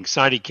segregating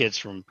sighted kids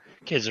from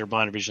kids that are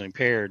blind or visually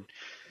impaired.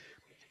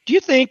 Do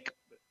you think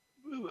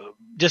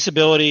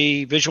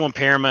disability, visual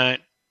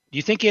impairment, do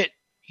you think it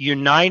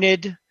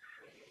united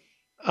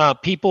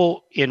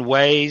people in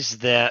ways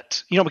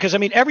that, because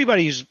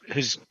everybody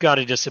who's got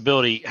a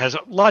disability has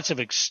lots of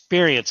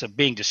experience of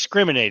being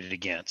discriminated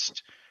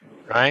against,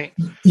 right?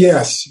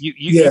 Yes.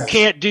 You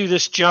can't do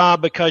this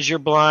job because you're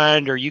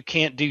blind, or you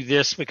can't do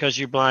this because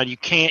you're blind. You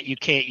can't.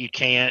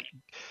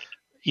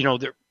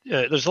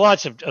 There's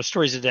lots of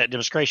stories of that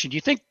demonstration. Do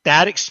you think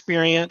that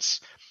experience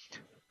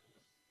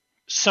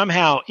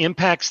somehow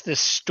impacts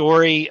this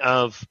story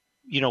of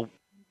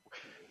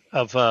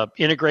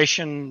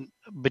integration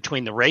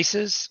between the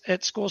races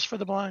at Schools for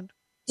the Blind?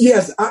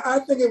 Yes, I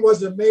think it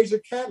was a major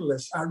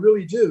catalyst. I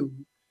really do.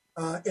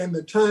 In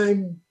the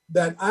time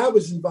that I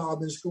was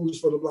involved in Schools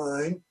for the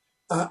Blind,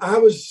 I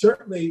was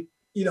certainly,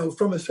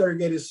 from a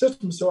segregated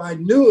system, so I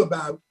knew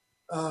about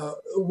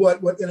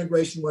what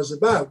integration was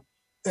about.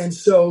 And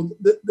so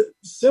the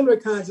similar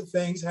kinds of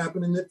things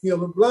happen in the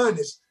field of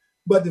blindness.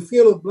 But the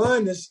field of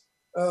blindness,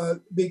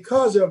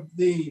 because of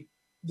the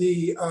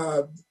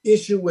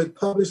issue with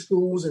public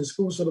schools and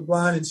Schools for the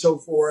Blind and so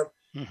forth,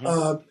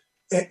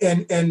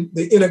 and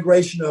the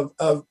integration of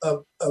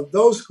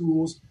those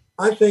schools,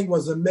 I think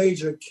was a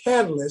major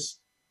catalyst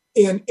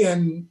in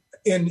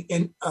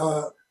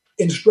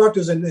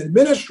instructors and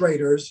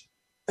administrators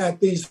at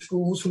these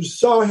schools who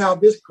saw how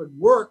this could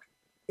work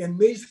in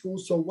these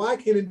schools. So why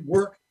can't it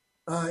work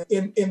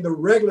in the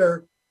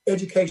regular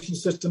education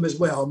system as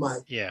well,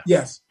 Mike?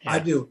 Yes, I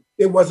do.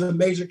 It was a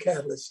major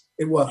catalyst.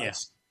 It was. Yeah.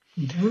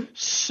 Mm-hmm.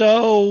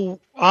 So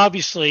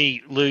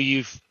obviously, Lou,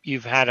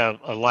 you've had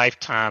a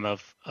lifetime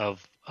of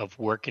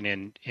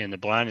working in the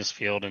blindness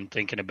field and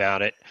thinking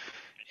about it,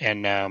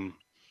 and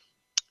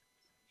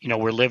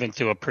we're living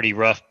through a pretty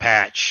rough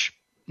patch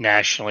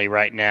nationally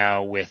right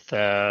now with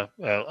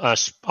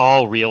us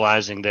all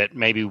realizing that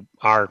maybe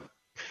our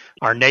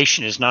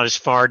nation is not as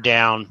far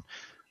down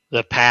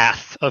the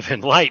path of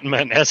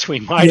enlightenment as we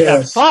might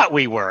have thought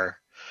we were.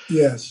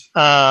 Yes.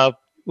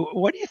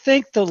 What do you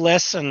think the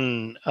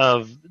lesson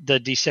of the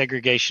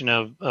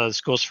desegregation of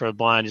schools for the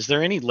blind? Is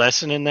there any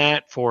lesson in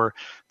that for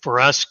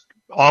us,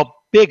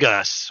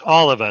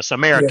 all of us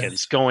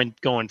Americans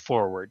going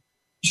forward?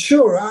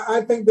 Sure,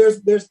 I think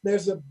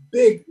there's a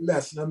big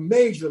lesson, a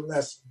major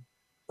lesson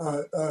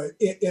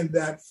in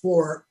that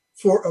for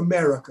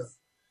America,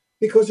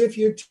 because if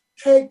you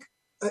take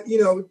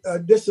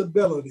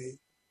disability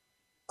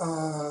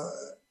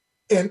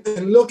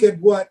and look at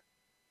what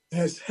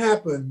has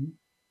happened,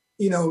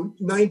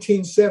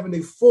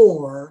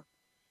 1974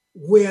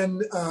 when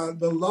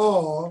the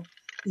law,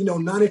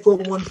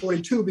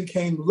 94-142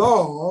 became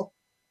law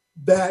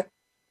that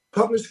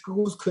public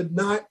schools could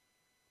not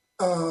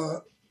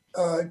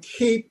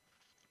keep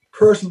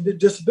persons with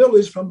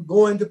disabilities from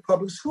going to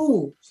public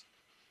schools.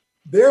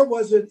 There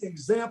was an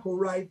example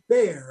right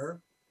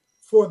there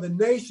for the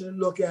nation to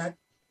look at.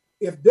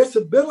 If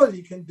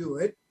disability can do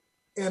it,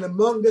 and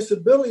among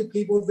disability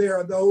people, there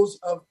are those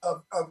of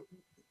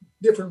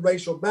different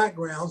racial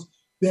backgrounds,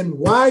 then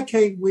why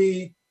can't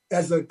we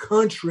as a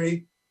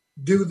country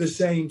do the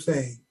same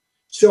thing?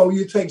 So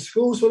you take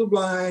schools for the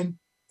blind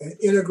and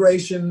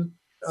integration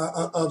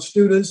of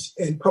students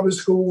in public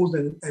schools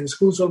and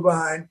schools for the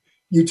blind.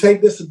 You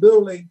take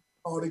disability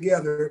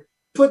altogether,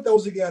 put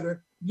those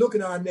together, look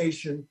at our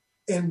nation,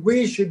 and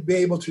we should be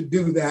able to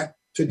do that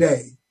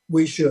today.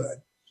 We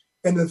should.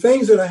 And the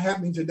things that are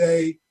happening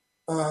today,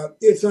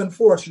 it's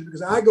unfortunate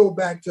because I go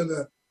back to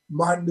the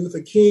Martin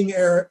Luther King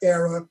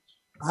era.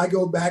 I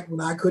go back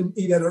when I couldn't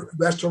eat at a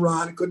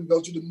restaurant, I couldn't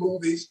go to the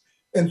movies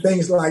and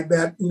things like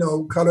that,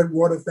 colored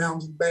water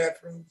fountains and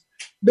bathrooms.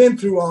 Been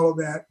through all of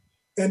that.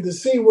 And to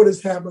see what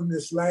has happened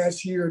this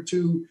last year or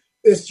two,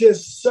 it's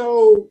just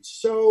so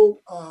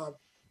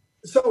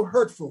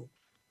hurtful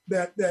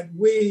that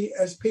we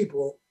as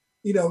people,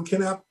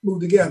 cannot move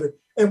together.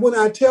 And when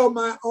I tell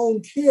my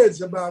own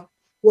kids about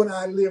what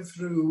I lived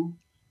through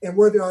and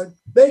where they are,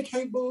 they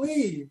can't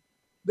believe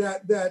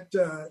that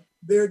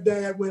their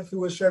dad went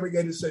through a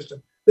segregated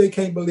system. They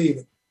can't believe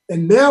it.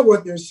 And now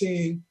what they're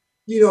seeing,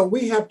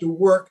 we have to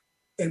work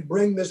and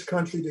bring this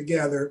country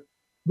together.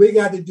 We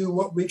got to do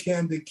what we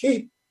can to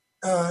keep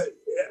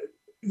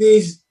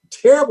these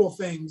terrible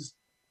things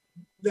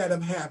that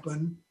have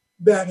happened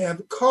that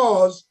have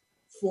caused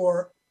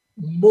for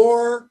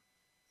more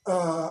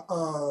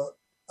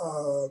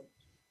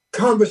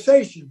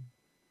conversation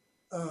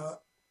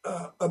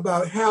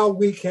about how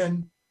we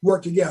can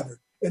work together.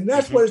 And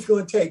that's what it's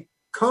going to take.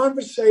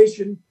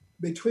 Conversation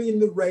between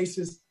the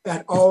races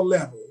at all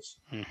levels.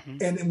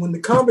 And when the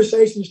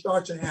conversation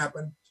starts to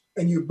happen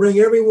and you bring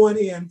everyone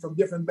in from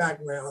different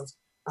backgrounds,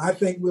 I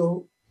think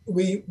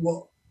we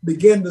will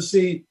begin to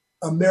see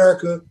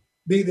America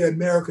be the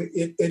America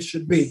it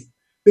should be.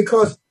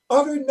 Because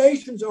other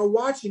nations are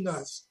watching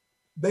us.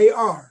 They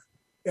are.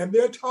 And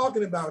they're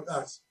talking about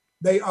us.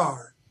 They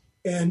are.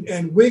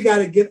 And we got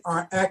to get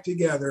our act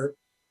together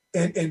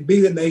and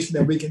be the nation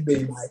that we can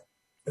be, Mike.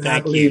 And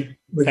Thank you.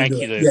 Thank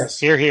you. Yes.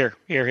 Hear, hear,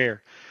 hear,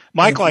 hear.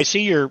 Michael, I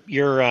see your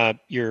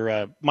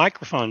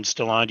microphone's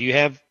still on. Do you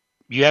have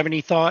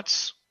any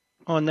thoughts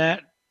on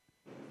that?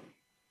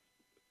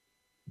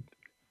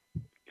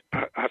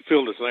 I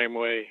feel the same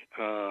way.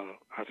 I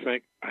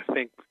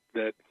think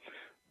that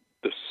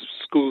the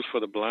schools for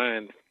the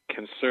blind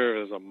can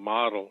serve as a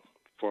model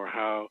for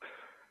how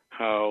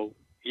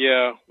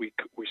we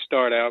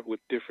start out with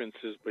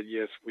differences, but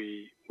yes,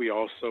 we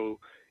also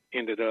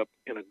ended up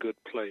in a good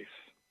place.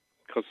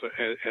 Because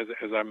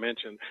as I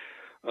mentioned,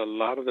 a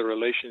lot of the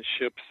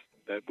relationships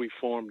that we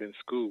formed in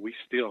school, we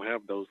still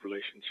have those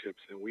relationships,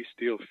 and we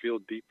still feel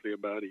deeply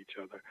about each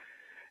other.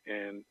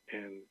 And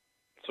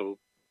so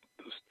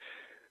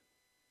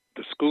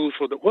the schools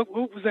for the what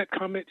was that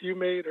comment you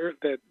made, or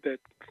that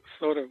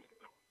sort of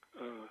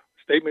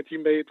statement you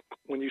made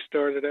when you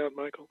started out,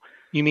 Michael?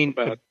 You mean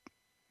about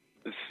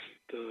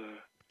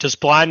does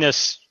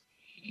blindness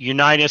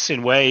unite us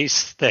in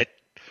ways that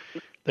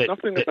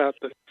something about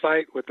the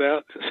sight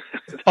without?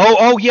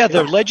 Oh yeah,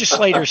 the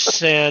legislators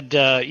said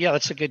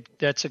that's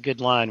a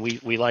good line.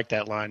 We like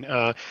that line.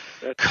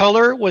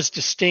 Color was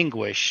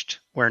distinguished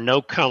where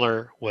no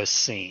color was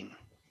seen.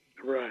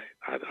 Right.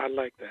 I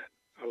like that.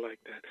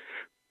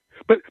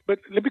 But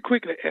let me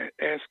quickly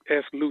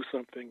ask Lou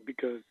something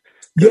because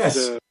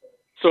yes,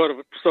 sort of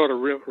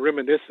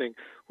reminiscing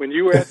when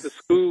you were at the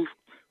school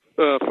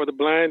for the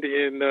blind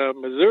in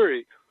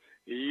Missouri,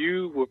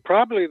 you were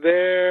probably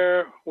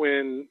there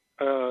when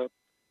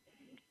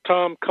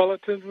Tom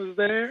Cullerton was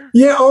there.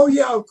 Yeah. Oh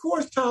yeah. Of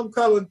course, Tom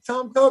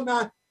Cullerton and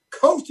I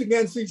coached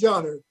against each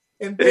other,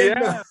 and then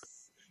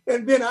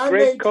I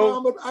made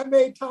Tom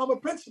a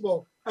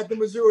principal at the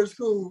Missouri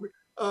school.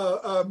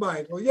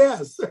 Michael,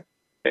 yes.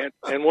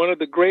 And one of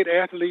the great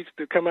athletes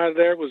to come out of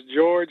there was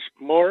George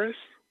Morris.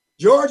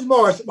 George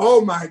Morris. Oh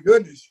my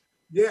goodness.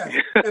 Yes.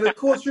 And of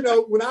course,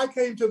 when I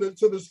came to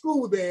the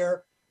school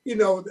there,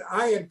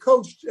 I had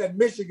coached at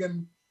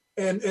Michigan,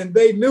 and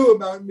they knew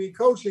about me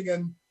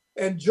coaching.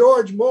 And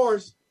George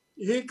Morris,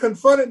 he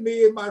confronted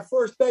me in my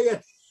first day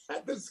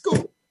at the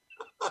school.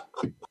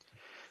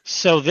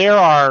 So there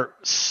are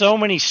so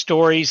many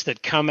stories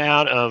that come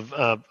out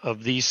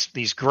of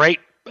these great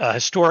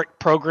historic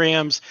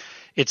programs.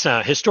 It's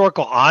a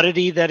historical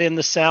oddity that in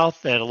the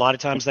South that a lot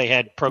of times they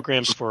had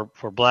programs for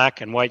black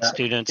and white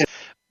students.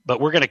 But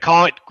we're going to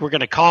call it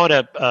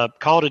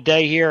a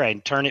day here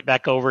and turn it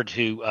back over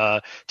to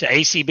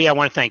ACB. I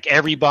want to thank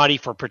everybody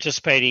for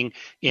participating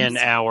in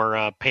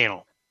our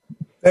panel.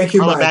 Thank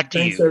you, Carla, Mike. back to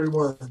Thanks, you.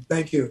 everyone.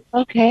 Thank you.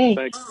 Okay.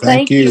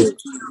 Thank you.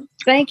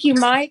 Thank you,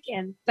 Mike,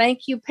 and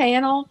thank you,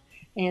 panel,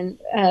 and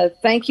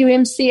thank you,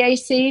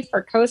 MCAC,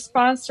 for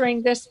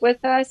co-sponsoring this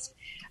with us.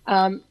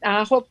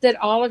 I hope that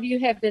all of you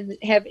have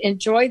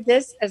enjoyed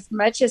this as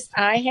much as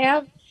I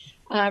have.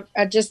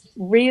 I just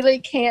really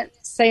can't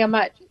say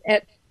enough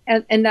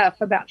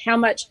about how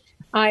much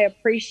I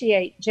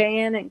appreciate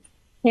Jan and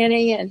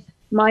Kenny and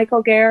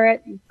Michael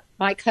Garrett, and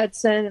Mike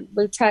Hudson, and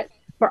Lou Tut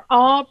for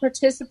all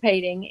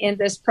participating in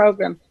this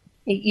program.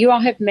 You all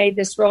have made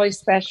this really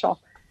special.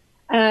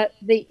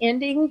 The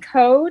ending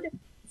code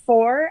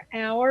for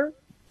our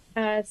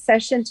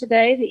session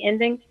today, the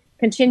ending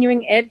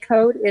continuing ed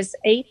code is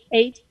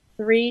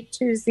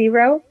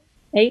 88320,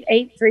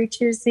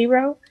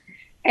 88320.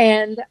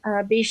 And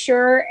be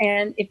sure,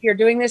 and if you're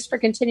doing this for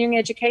continuing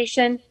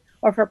education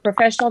or for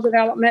professional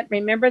development,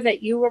 remember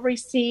that you'll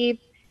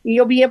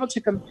be able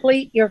to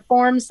complete your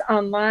forms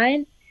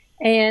online,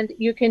 and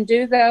you can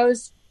do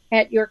those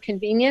at your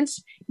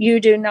convenience. You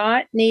do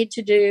not need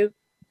to do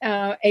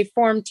a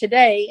form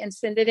today and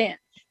send it in.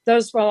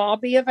 Those will all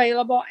be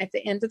available at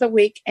the end of the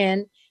week,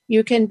 and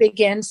you can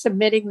begin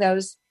submitting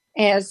those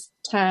as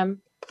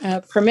time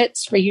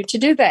permits for you to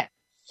do that.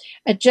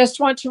 I just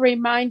want to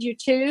remind you,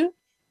 too,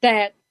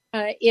 that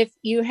if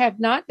you have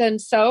not done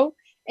so,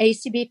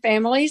 ACB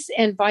Families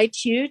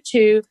invites you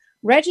to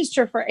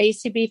register for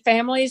ACB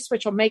Families,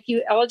 which will make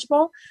you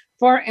eligible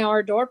for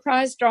our door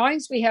prize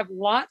drawings. We have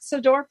lots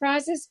of door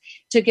prizes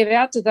to give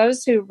out to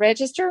those who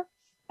register.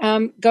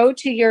 Go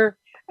to your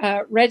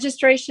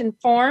registration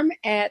form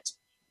at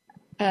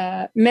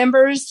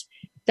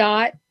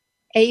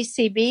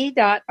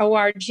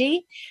members.acb.org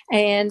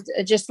and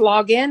just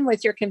log in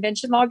with your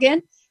convention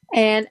login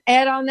and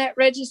add on that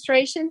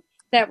registration.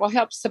 That will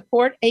help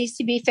support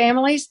ACB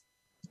Families.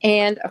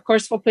 And of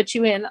course, we'll put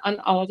you in on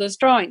all of those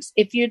drawings.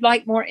 If you'd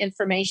like more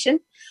information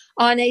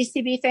on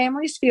ACB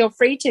Families, feel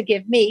free to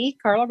give me,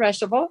 Carla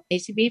Ruschival,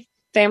 ACB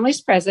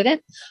Families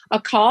President, a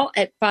call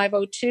at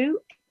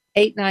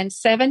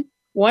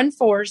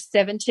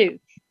 502-897-1472.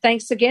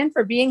 Thanks again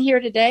for being here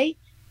today.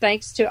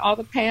 Thanks to all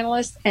the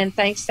panelists, and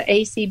thanks to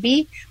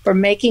ACB for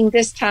making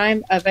this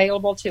time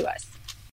available to us.